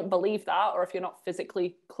if you don't believe that, or if you're not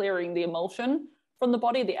physically clearing the emotion from the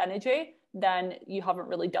body, the energy, then you haven't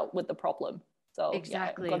really dealt with the problem. So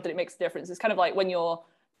exactly. I'm glad that it makes a difference. It's kind of like when you're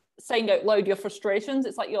saying out loud your frustrations,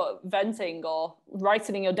 it's like you're venting or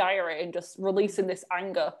writing in your diary and just releasing this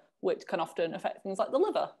anger, which can often affect things like the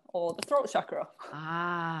liver or the throat chakra.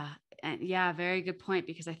 And yeah, very good point,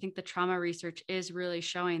 because I think the trauma research is really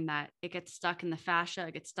showing that it gets stuck in the fascia,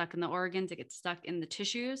 it gets stuck in the organs, it gets stuck in the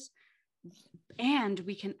tissues. And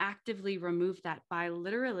we can actively remove that by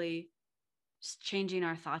literally changing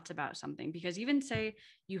our thoughts about something. Because even say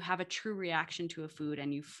you have a true reaction to a food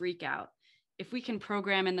and you freak out, if we can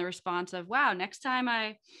program in the response of, wow, next time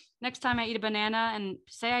I eat a banana and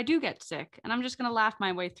say I do get sick, and I'm just going to laugh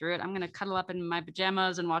my way through it, I'm going to cuddle up in my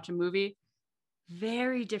pajamas and watch a movie.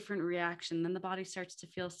 Very different reaction. Then the body starts to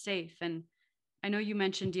feel safe. And I know you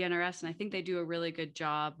mentioned DNRS, and I think they do a really good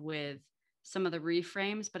job with some of the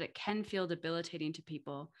reframes, but it can feel debilitating to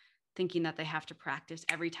people thinking that they have to practice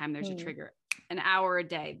every time there's a trigger, an hour a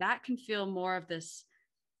day. That can feel more of this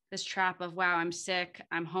trap of, wow, I'm sick,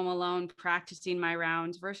 I'm home alone practicing my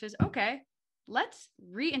rounds, versus, okay, let's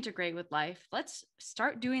reintegrate with life. Let's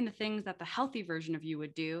start doing the things that the healthy version of you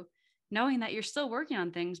would do, knowing that you're still working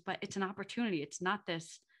on things, but it's an opportunity. It's not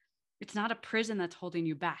a prison that's holding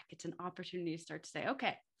you back. It's an opportunity to start to say,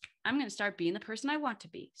 okay, I'm going to start being the person I want to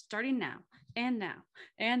be, starting now and now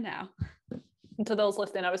and now. And to those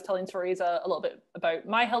listening, I was telling Theresa a little bit about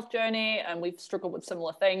my health journey, and we've struggled with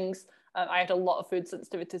similar things. I had a lot of food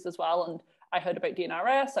sensitivities as well, and I heard about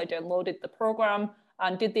DNRS. I downloaded the program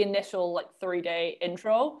and did the initial 3-day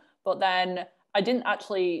intro, but then I didn't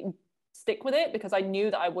actually stick with it because I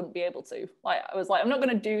knew that I wouldn't be able to. I was like, I'm not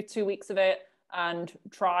going to do 2 weeks of it and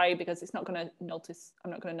try, because I'm not going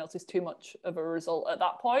to notice too much of a result at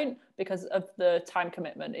that point because of the time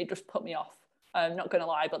commitment. It just put me off. I'm not going to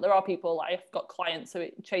lie, but there are people, I've got clients who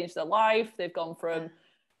it changed their life. They've gone from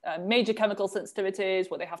major chemical sensitivities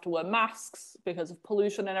where they have to wear masks because of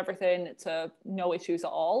pollution and everything to no issues at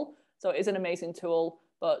all. So it is an amazing tool,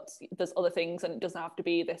 but there's other things, and it doesn't have to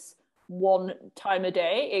be this one time a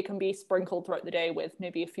day. It can be sprinkled throughout the day with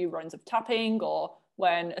maybe a few rounds of tapping, or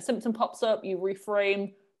when a symptom pops up, you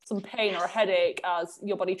reframe some pain or a headache as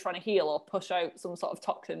your body trying to heal or push out some sort of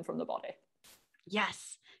toxin from the body.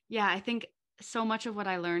 Yes. Yeah, I think so much of what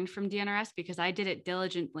I learned from DNRS, because I did it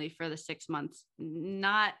diligently for the 6 months,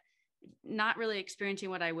 not really experiencing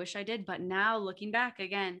what I wish I did. But now looking back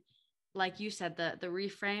again, like you said, the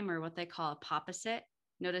reframe, or what they call a pop-a-sit,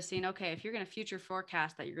 noticing, okay, if you're going to future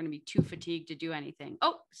forecast that you're going to be too fatigued to do anything.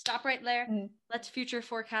 Oh, stop right there. Let's future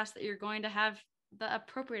forecast that you're going to have the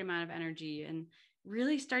appropriate amount of energy, and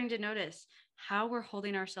really starting to notice how we're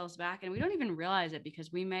holding ourselves back. And we don't even realize it,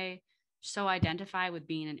 because we may so identify with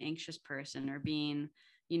being an anxious person, or being,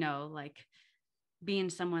 being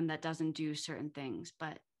someone that doesn't do certain things.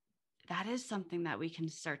 But that is something that we can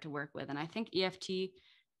start to work with. And I think EFT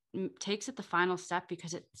takes it the final step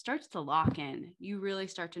because it starts to lock in. You really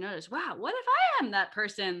start to notice, wow, what if I am that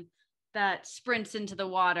person that sprints into the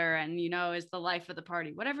water and, you know, is the life of the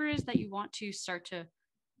party? Whatever it is that you want to start to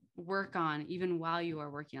work on, even while you are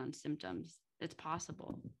working on symptoms, it's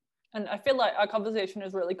possible. And I feel like our conversation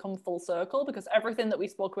has really come full circle, because everything that we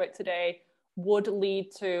spoke about today would lead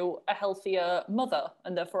to a healthier mother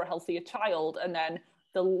and therefore a healthier child. And then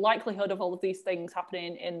the likelihood of all of these things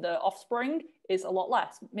happening in the offspring is a lot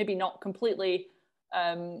less. Maybe not completely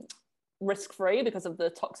risk-free because of the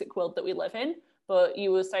toxic world that we live in, but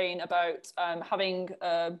you were saying about having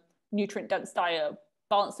a nutrient-dense diet,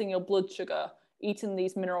 balancing your blood sugar, eating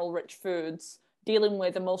these mineral-rich foods, dealing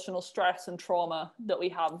with emotional stress and trauma that we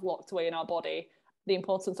have locked away in our body, the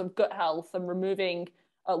importance of gut health and removing,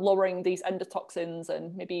 lowering these endotoxins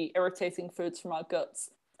and maybe irritating foods from our guts,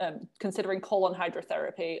 considering colon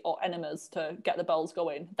hydrotherapy or enemas to get the bells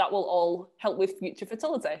going. That will all help with future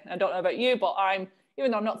fertility. I don't know about you, but even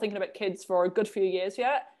though I'm not thinking about kids for a good few years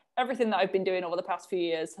yet, everything that I've been doing over the past few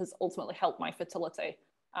years has ultimately helped my fertility.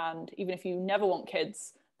 And even if you never want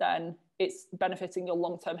kids, then it's benefiting your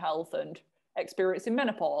long-term health and experiencing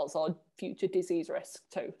menopause or future disease risk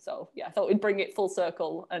too. So yeah, I thought we'd bring it full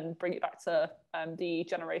circle and bring it back to the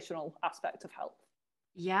generational aspect of health.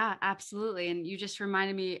 Yeah, absolutely. And you just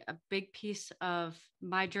reminded me, a big piece of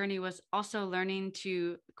my journey was also learning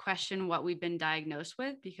to question what we've been diagnosed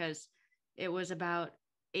with, because it was about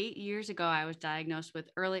 8 years ago, I was diagnosed with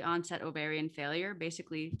early onset ovarian failure,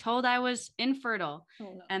 basically told I was infertile,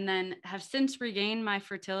 and then have since regained my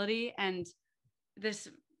fertility. And this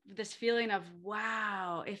feeling of,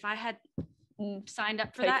 wow, if I had signed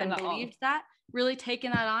up for that and believed that, really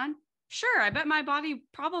taken that on, sure, I bet my body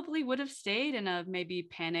probably would have stayed in a maybe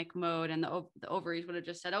panic mode, and the ovaries would have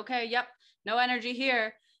just said, okay, yep, no energy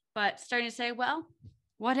here. But starting to say, well,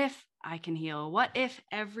 what if I can heal? What if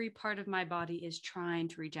every part of my body is trying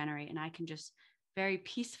to regenerate and I can just very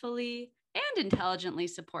peacefully and intelligently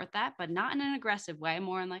support that, but not in an aggressive way,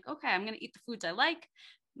 more in like, okay, I'm going to eat the foods I like,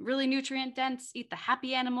 really nutrient dense, eat the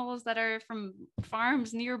happy animals that are from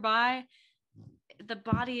farms nearby. The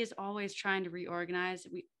body is always trying to reorganize.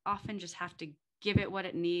 We often just have to give it what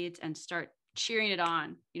it needs and start cheering it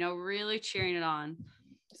on, really cheering it on.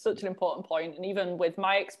 Such an important point. And even with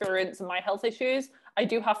my experience and my health issues, I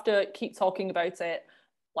do have to keep talking about it,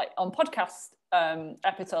 like on podcast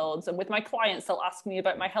episodes, and with my clients, they'll ask me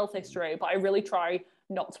about my health history, but I really try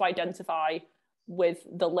not to identify with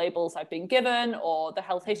the labels I've been given or the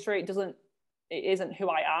health history. It isn't who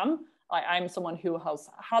I am. I'm someone who has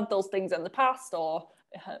had those things in the past or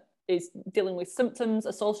is dealing with symptoms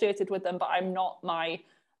associated with them, but I'm not my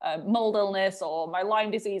mold illness or my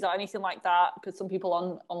Lyme disease or anything like that, because some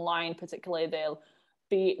people online particularly, they'll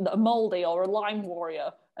be a moldy or a Lyme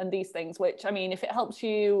warrior and these things, which, I mean, if it helps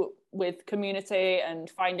you with community and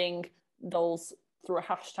finding those through a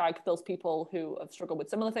hashtag, those people who have struggled with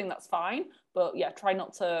similar thing, that's fine. But yeah, try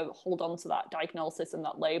not to hold on to that diagnosis and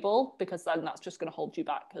that label, because then that's just going to hold you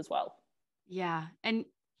back as well. Yeah. And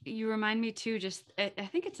you remind me too, just, I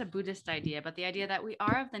think it's a Buddhist idea, but the idea that we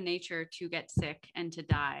are of the nature to get sick and to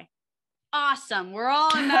die. Awesome. We're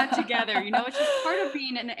all in that together. It's just part of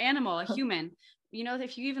being an animal, a human.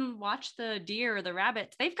 If you even watch the deer or the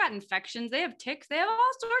rabbits, they've got infections, they have ticks, they have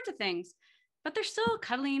all sorts of things, but they're still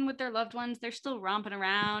cuddling with their loved ones. They're still romping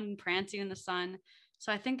around and prancing in the sun.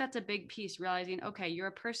 So I think that's a big piece, realizing, okay, you're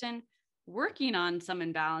a person working on some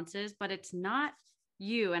imbalances, but it's not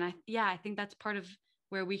you. And I think that's part of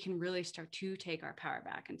where we can really start to take our power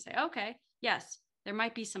back and say, okay, yes, there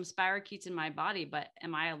might be some spirochetes in my body, but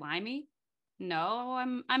am I a limey?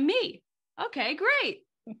 No, I'm me. Okay, great.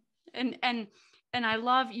 And I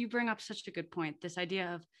love, you bring up such a good point, this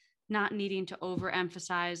idea of not needing to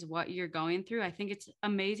overemphasize what you're going through. I think it's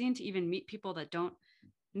amazing to even meet people that don't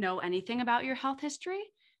know anything about your health history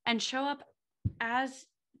and show up as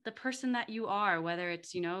the person that you are, whether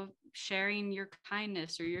it's, sharing your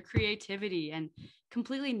kindness or your creativity and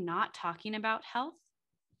completely not talking about health,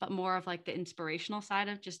 but more of like the inspirational side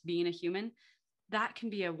of just being a human. That can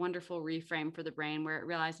be a wonderful reframe for the brain, where it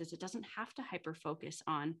realizes it doesn't have to hyper focus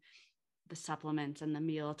on the supplements and the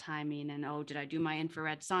meal timing and, oh, did I do my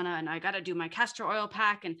infrared sauna and I got to do my castor oil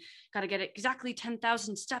pack and got to get exactly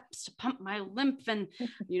 10,000 steps to pump my lymph, and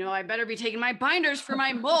I better be taking my binders for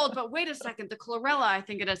my mold, but wait a second, the chlorella, I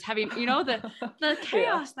think it is heavy, the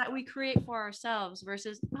chaos that we create for ourselves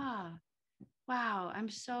versus wow, I'm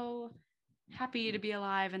so happy to be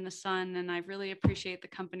alive in the sun and I really appreciate the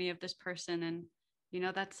company of this person. And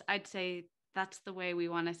I'd say that's the way we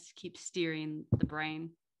want to keep steering the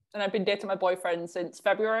brain. And I've been dating my boyfriend since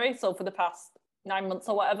February. So for the past 9 months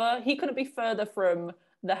or whatever, he couldn't be further from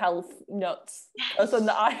the health nuts person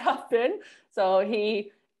that I have been. So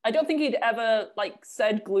I don't think he'd ever like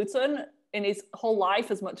said gluten in his whole life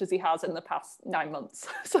as much as he has in the past 9 months.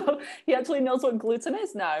 So he actually knows what gluten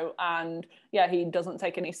is now. And yeah, he doesn't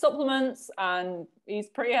take any supplements and he's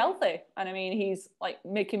pretty healthy. And I mean, he's like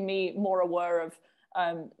making me more aware of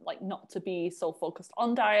like not to be so focused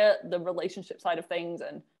on diet, the relationship side of things.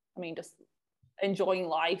 And I mean, just enjoying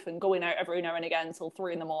life and going out every now and again till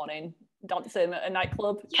 3 a.m, dancing at a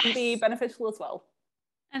nightclub can be beneficial as well.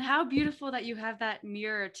 And how beautiful that you have that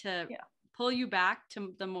mirror to pull you back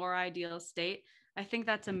to the more ideal state. I think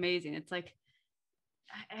that's amazing. It's like,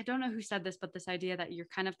 I don't know who said this, but this idea that you're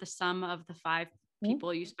kind of the sum of the 5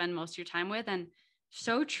 people you spend most of your time with. And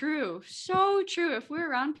so true. So true. If we're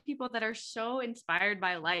around people that are so inspired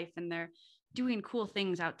by life and they're doing cool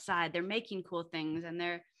things outside, they're making cool things, and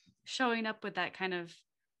they're showing up with that kind of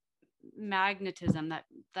magnetism,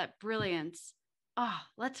 that brilliance. Oh,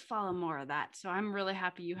 let's follow more of that. So I'm really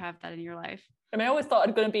happy you have that in your life. I mean, I always thought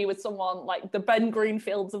I'd going to be with someone like the Ben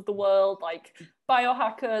Greenfields of the world, like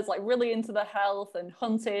biohackers, like really into the health and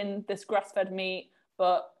hunting this grass-fed meat.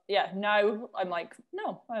 But yeah, now I'm like,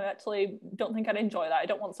 no, I actually don't think I'd enjoy that. I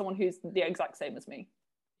don't want someone who's the exact same as me.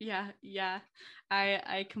 Yeah.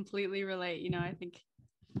 I completely relate. I think,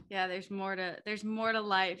 there's more to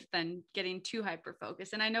life than getting too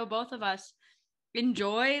hyper-focused. And I know both of us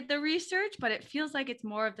enjoy the research, but it feels like it's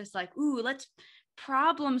more of this like, ooh, let's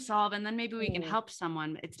problem solve and then maybe we can help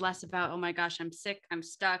someone. It's less about, oh my gosh, I'm sick, I'm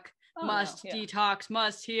stuck, detox,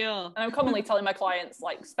 must heal. And I'm commonly telling my clients,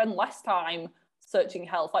 like, spend less time searching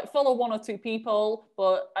health, like follow 1 or 2 people,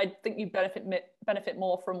 but I think you benefit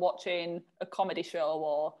more from watching a comedy show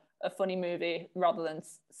or a funny movie rather than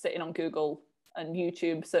sitting on Google and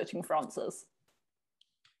YouTube searching for answers.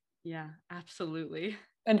 Yeah, absolutely.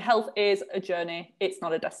 And health is a journey, it's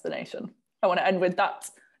not a destination. I want to end with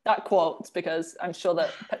that quote because I'm sure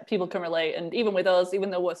that people can relate. And even with us,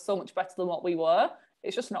 even though we're so much better than what we were,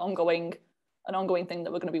 it's just an ongoing thing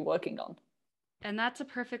that we're going to be working on. And that's a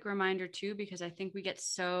perfect reminder too, because I think we get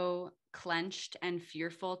so clenched and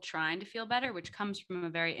fearful trying to feel better, which comes from a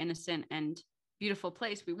very innocent and beautiful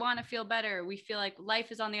place. We want to feel better. We feel like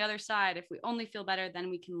life is on the other side. If we only feel better, then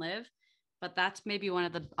we can live. But that's maybe one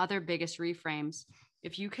of the other biggest reframes.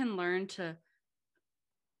 If you can learn to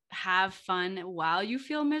have fun while you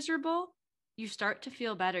feel miserable, you start to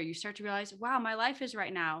feel better. You start to realize, wow, my life is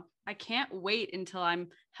right now. I can't wait until I'm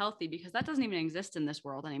healthy because that doesn't even exist in this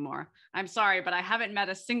world anymore. I'm sorry, but I haven't met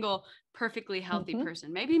a single perfectly healthy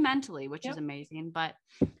person, maybe mentally, which is amazing, but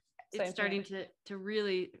it's starting to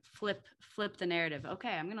really flip the narrative. Okay,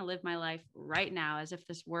 I'm going to live my life right now as if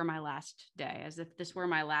this were my last day, as if this were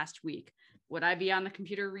my last week. Would I be on the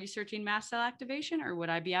computer researching mast cell activation, or would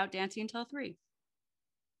I be out dancing until 3?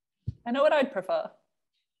 I know what I'd prefer.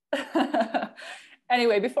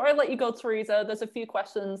 Anyway, before I let you go, Theresa, there's a few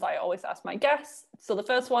questions I always ask my guests. So the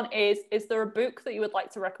first one is there a book that you would like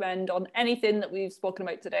to recommend on anything that we've spoken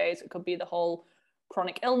about today? So it could be the whole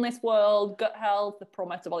chronic illness world, gut health, the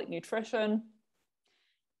pro-metabolic nutrition.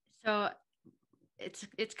 So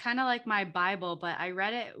it's kind of like my Bible, but I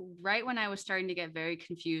read it right when I was starting to get very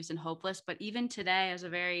confused and hopeless. But even today, as a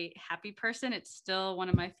very happy person, it's still one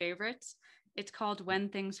of my favorites. It's called When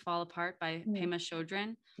Things Fall Apart by Pema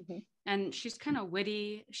Chodron. And she's kind of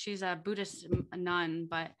witty. She's a Buddhist nun,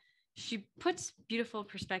 but she puts beautiful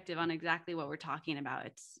perspective on exactly what we're talking about.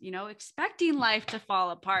 It's, expecting life to fall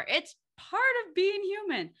apart. It's part of being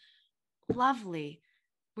human. Lovely.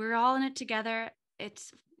 We're all in it together.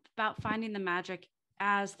 It's about finding the magic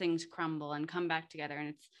as things crumble and come back together.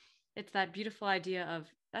 And it's that beautiful idea of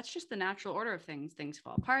that's just the natural order of things. Things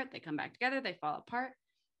fall apart, they come back together, they fall apart.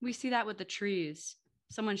 We see that with the trees.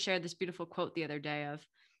 Someone shared this beautiful quote the other day of,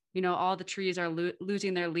 all the trees are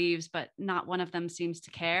losing their leaves, but not one of them seems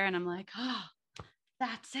to care. And I'm like, oh,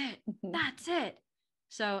 that's it. That's it.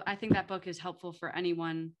 So I think that book is helpful for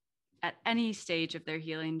anyone at any stage of their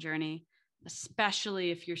healing journey,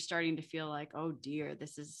 especially if you're starting to feel like, oh dear,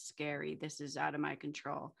 this is scary. This is out of my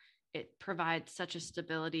control. It provides such a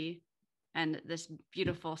stability and this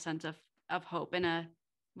beautiful sense of hope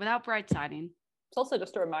without bright siding. It's also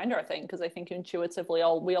just a reminder, I think, because I think intuitively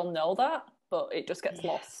we all know that, but it just gets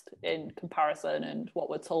lost in comparison and what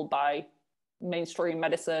we're told by mainstream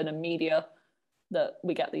medicine and media that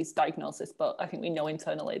we get these diagnoses. But I think we know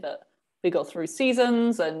internally that we go through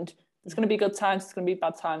seasons and there's going to be good times, there's going to be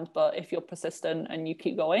bad times, but if you're persistent and you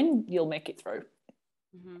keep going, you'll make it through.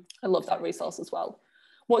 I love that resource as well.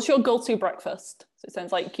 What's your go-to breakfast? So it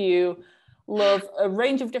sounds like you love a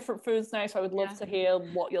range of different foods now, so I would love to hear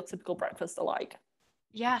what your typical breakfasts are like.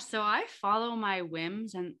 Yeah, so I follow my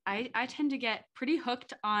whims, and I tend to get pretty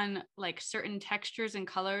hooked on like certain textures and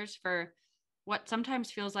colors for what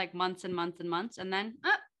sometimes feels like months and months and months, and then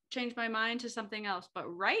change my mind to something else. But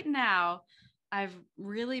right now, I've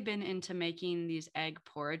really been into making these egg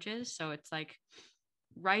porridges. So it's like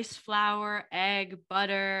rice flour, egg,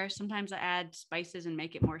 butter. Sometimes I add spices and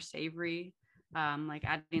make it more savory, like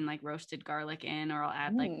adding like roasted garlic in, or I'll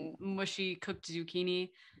add like mushy cooked zucchini.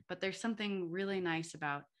 But there's something really nice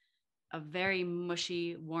about a very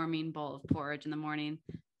mushy, warming bowl of porridge in the morning,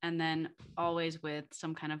 and then always with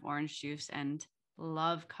some kind of orange juice, and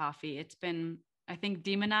love coffee. It's been, I think,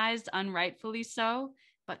 demonized unrightfully so,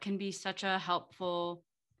 but can be such a helpful,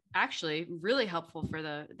 actually really helpful for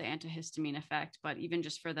the antihistamine effect, but even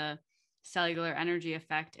just for the cellular energy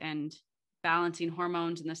effect and balancing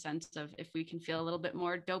hormones, in the sense of if we can feel a little bit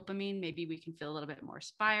more dopamine, maybe we can feel a little bit more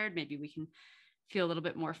inspired, maybe we can feel a little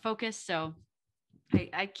bit more focused. So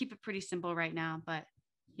I keep it pretty simple right now, but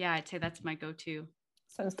yeah, I'd say that's my go-to.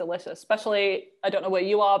 Sounds delicious, especially, I don't know where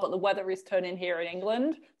you are, but the weather is turning here in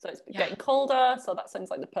England. So it's getting colder. So that sounds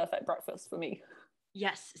like the perfect breakfast for me.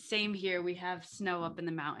 Yes, same here. We have snow up in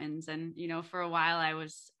the mountains. And, you know, for a while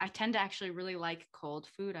I tend to actually really like cold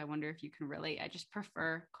food. I wonder if you can relate. I just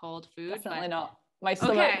prefer cold food. Definitely not. My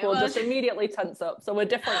stomach will just immediately tense up. So we're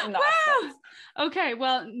different in that aspect. Okay,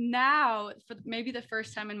 well, now for maybe the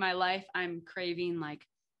first time in my life, I'm craving like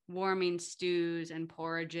warming stews and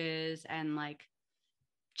porridges and like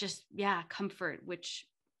just, yeah, comfort, which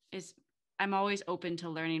is, I'm always open to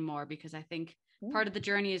learning more, because I think part of the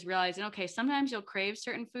journey is realizing, okay, sometimes you'll crave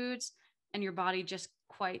certain foods and your body just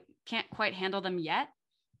can't quite handle them yet,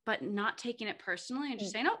 but not taking it personally and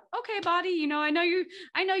just saying, oh, okay, body, you know, I know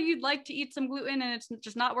you'd like to eat some gluten and it's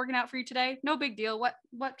just not working out for you today. No big deal.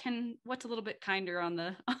 What's a little bit kinder on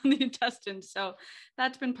the intestines. So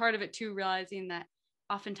that's been part of it too, realizing that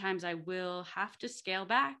oftentimes I will have to scale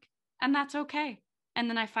back, and that's okay. And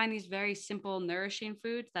then I find these very simple, nourishing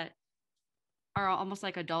foods that are almost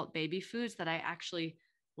like adult baby foods that I actually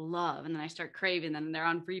love. And then I start craving them and they're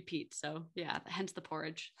on repeat. So yeah, hence the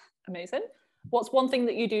porridge. Amazing. What's one thing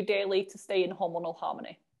that you do daily to stay in hormonal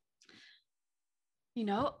harmony? You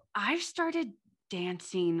know, I've started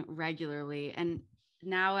dancing regularly, and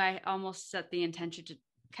now I almost set the intention to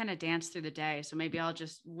kind of dance through the day. So maybe I'll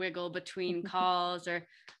just wiggle between calls, or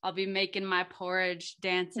I'll be making my porridge,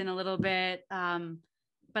 dancing a little bit.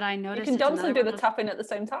 But I noticed you can dance and do the tapping at the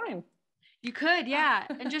same time. You could, yeah.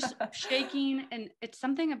 And just shaking. And it's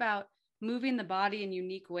something about moving the body in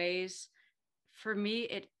unique ways. For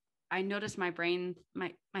me, I notice my brain,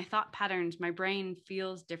 my thought patterns, my brain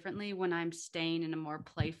feels differently when I'm staying in a more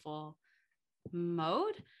playful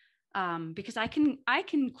mode. Because I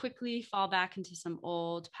can quickly fall back into some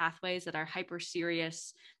old pathways that are hyper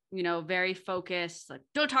serious, you know, very focused, like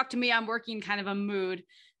don't talk to me, I'm working kind of a mood.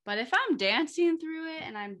 But if I'm dancing through it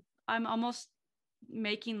and I'm almost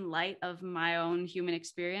making light of my own human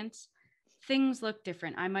experience, things look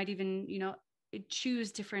different. I might even, you know,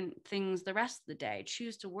 choose different things the rest of the day,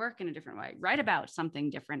 choose to work in a different way, write about something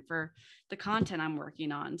different for the content I'm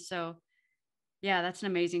working on. So yeah, that's an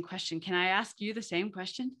amazing question. Can I ask you the same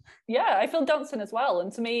question? Yeah, I feel dancing as well.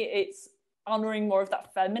 And to me, it's honoring more of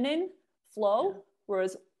that feminine flow,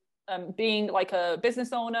 whereas being like a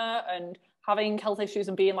business owner and having health issues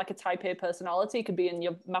and being like a type A personality could be in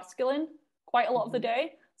your masculine quite a lot of the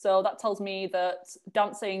day. So that tells me that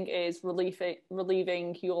dancing is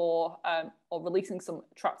relieving your or releasing some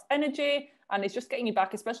trapped energy, and it's just getting you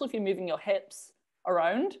back, especially if you're moving your hips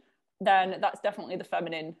around. Then that's definitely the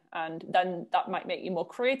feminine, and then that might make you more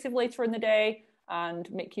creative later in the day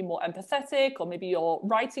and make you more empathetic, or maybe you're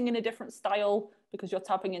writing in a different style because you're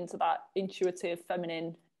tapping into that intuitive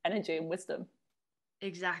feminine energy and wisdom.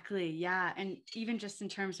 Exactly. Yeah. And even just in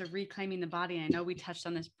terms of reclaiming the body, I know we touched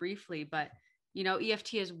on this briefly, but you know,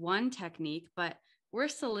 EFT is one technique, but we're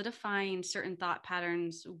solidifying certain thought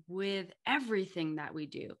patterns with everything that we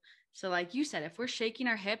do. So like you said, if we're shaking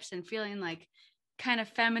our hips and feeling like kind of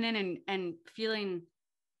feminine and feeling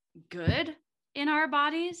good in our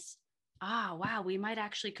bodies, wow, we might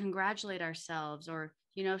actually congratulate ourselves, or,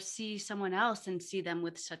 you know, see someone else and see them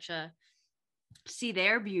with see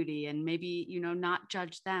their beauty, and maybe, you know, not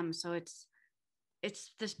judge them. So it's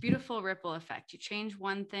this beautiful ripple effect. You change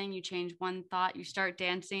one thing, you change one thought, you start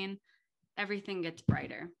dancing, everything gets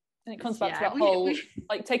brighter. And it comes back to that whole,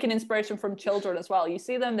 like taking inspiration from children as well. You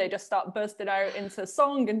see them, they just start bursting out into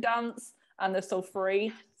song and dance, and they're so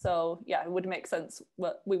free. So yeah, it would make sense.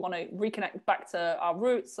 We want to reconnect back to our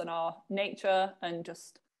roots and our nature and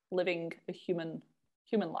just living a human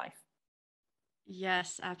life.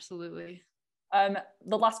 Yes, absolutely.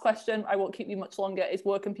 The last question, I won't keep you much longer, is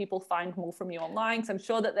where can people find more from you online? Because I'm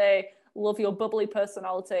sure that they love your bubbly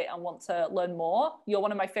personality and want to learn more. You're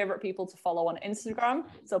one of my favorite people to follow on Instagram.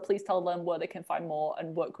 So please tell them where they can find more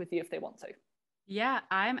and work with you if they want to. Yeah,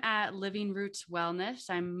 I'm at Living Roots Wellness.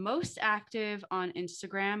 I'm most active on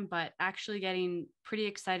Instagram, but actually getting pretty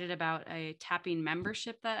excited about a tapping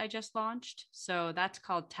membership that I just launched. So that's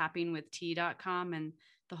called tappingwitht.com. And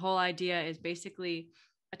the whole idea is basically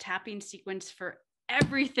a tapping sequence for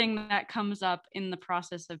everything that comes up in the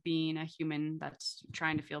process of being a human that's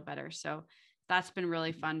trying to feel better. So that's been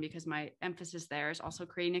really fun because my emphasis there is also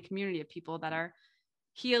creating a community of people that are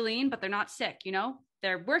healing, but they're not sick, you know?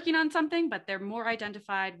 They're working on something, but they're more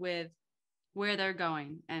identified with where they're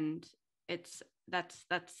going. And that's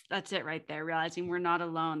it right there. Realizing we're not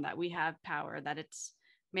alone, that we have power, that it's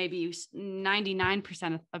maybe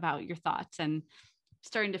 99% about your thoughts, and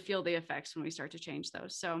starting to feel the effects when we start to change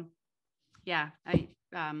those. So yeah,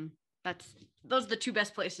 those are the two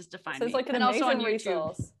best places to find me. It's like an and amazing also on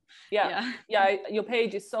resource. Yeah. Your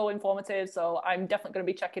page is so informative. So I'm definitely going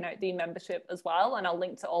to be checking out the membership as well. And I'll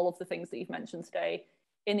link to all of the things that you've mentioned today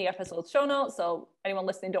in the episode show notes. So anyone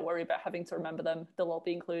listening, don't worry about having to remember them. They'll all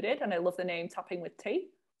be included. And I love the name Tapping with T.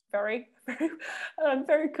 Very,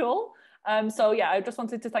 very cool. So yeah, I just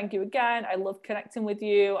wanted to thank you again. I love connecting with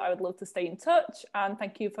you. I would love to stay in touch. And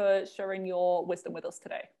thank you for sharing your wisdom with us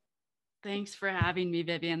today. Thanks for having me,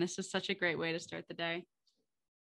 Vivian. This is such a great way to start the day.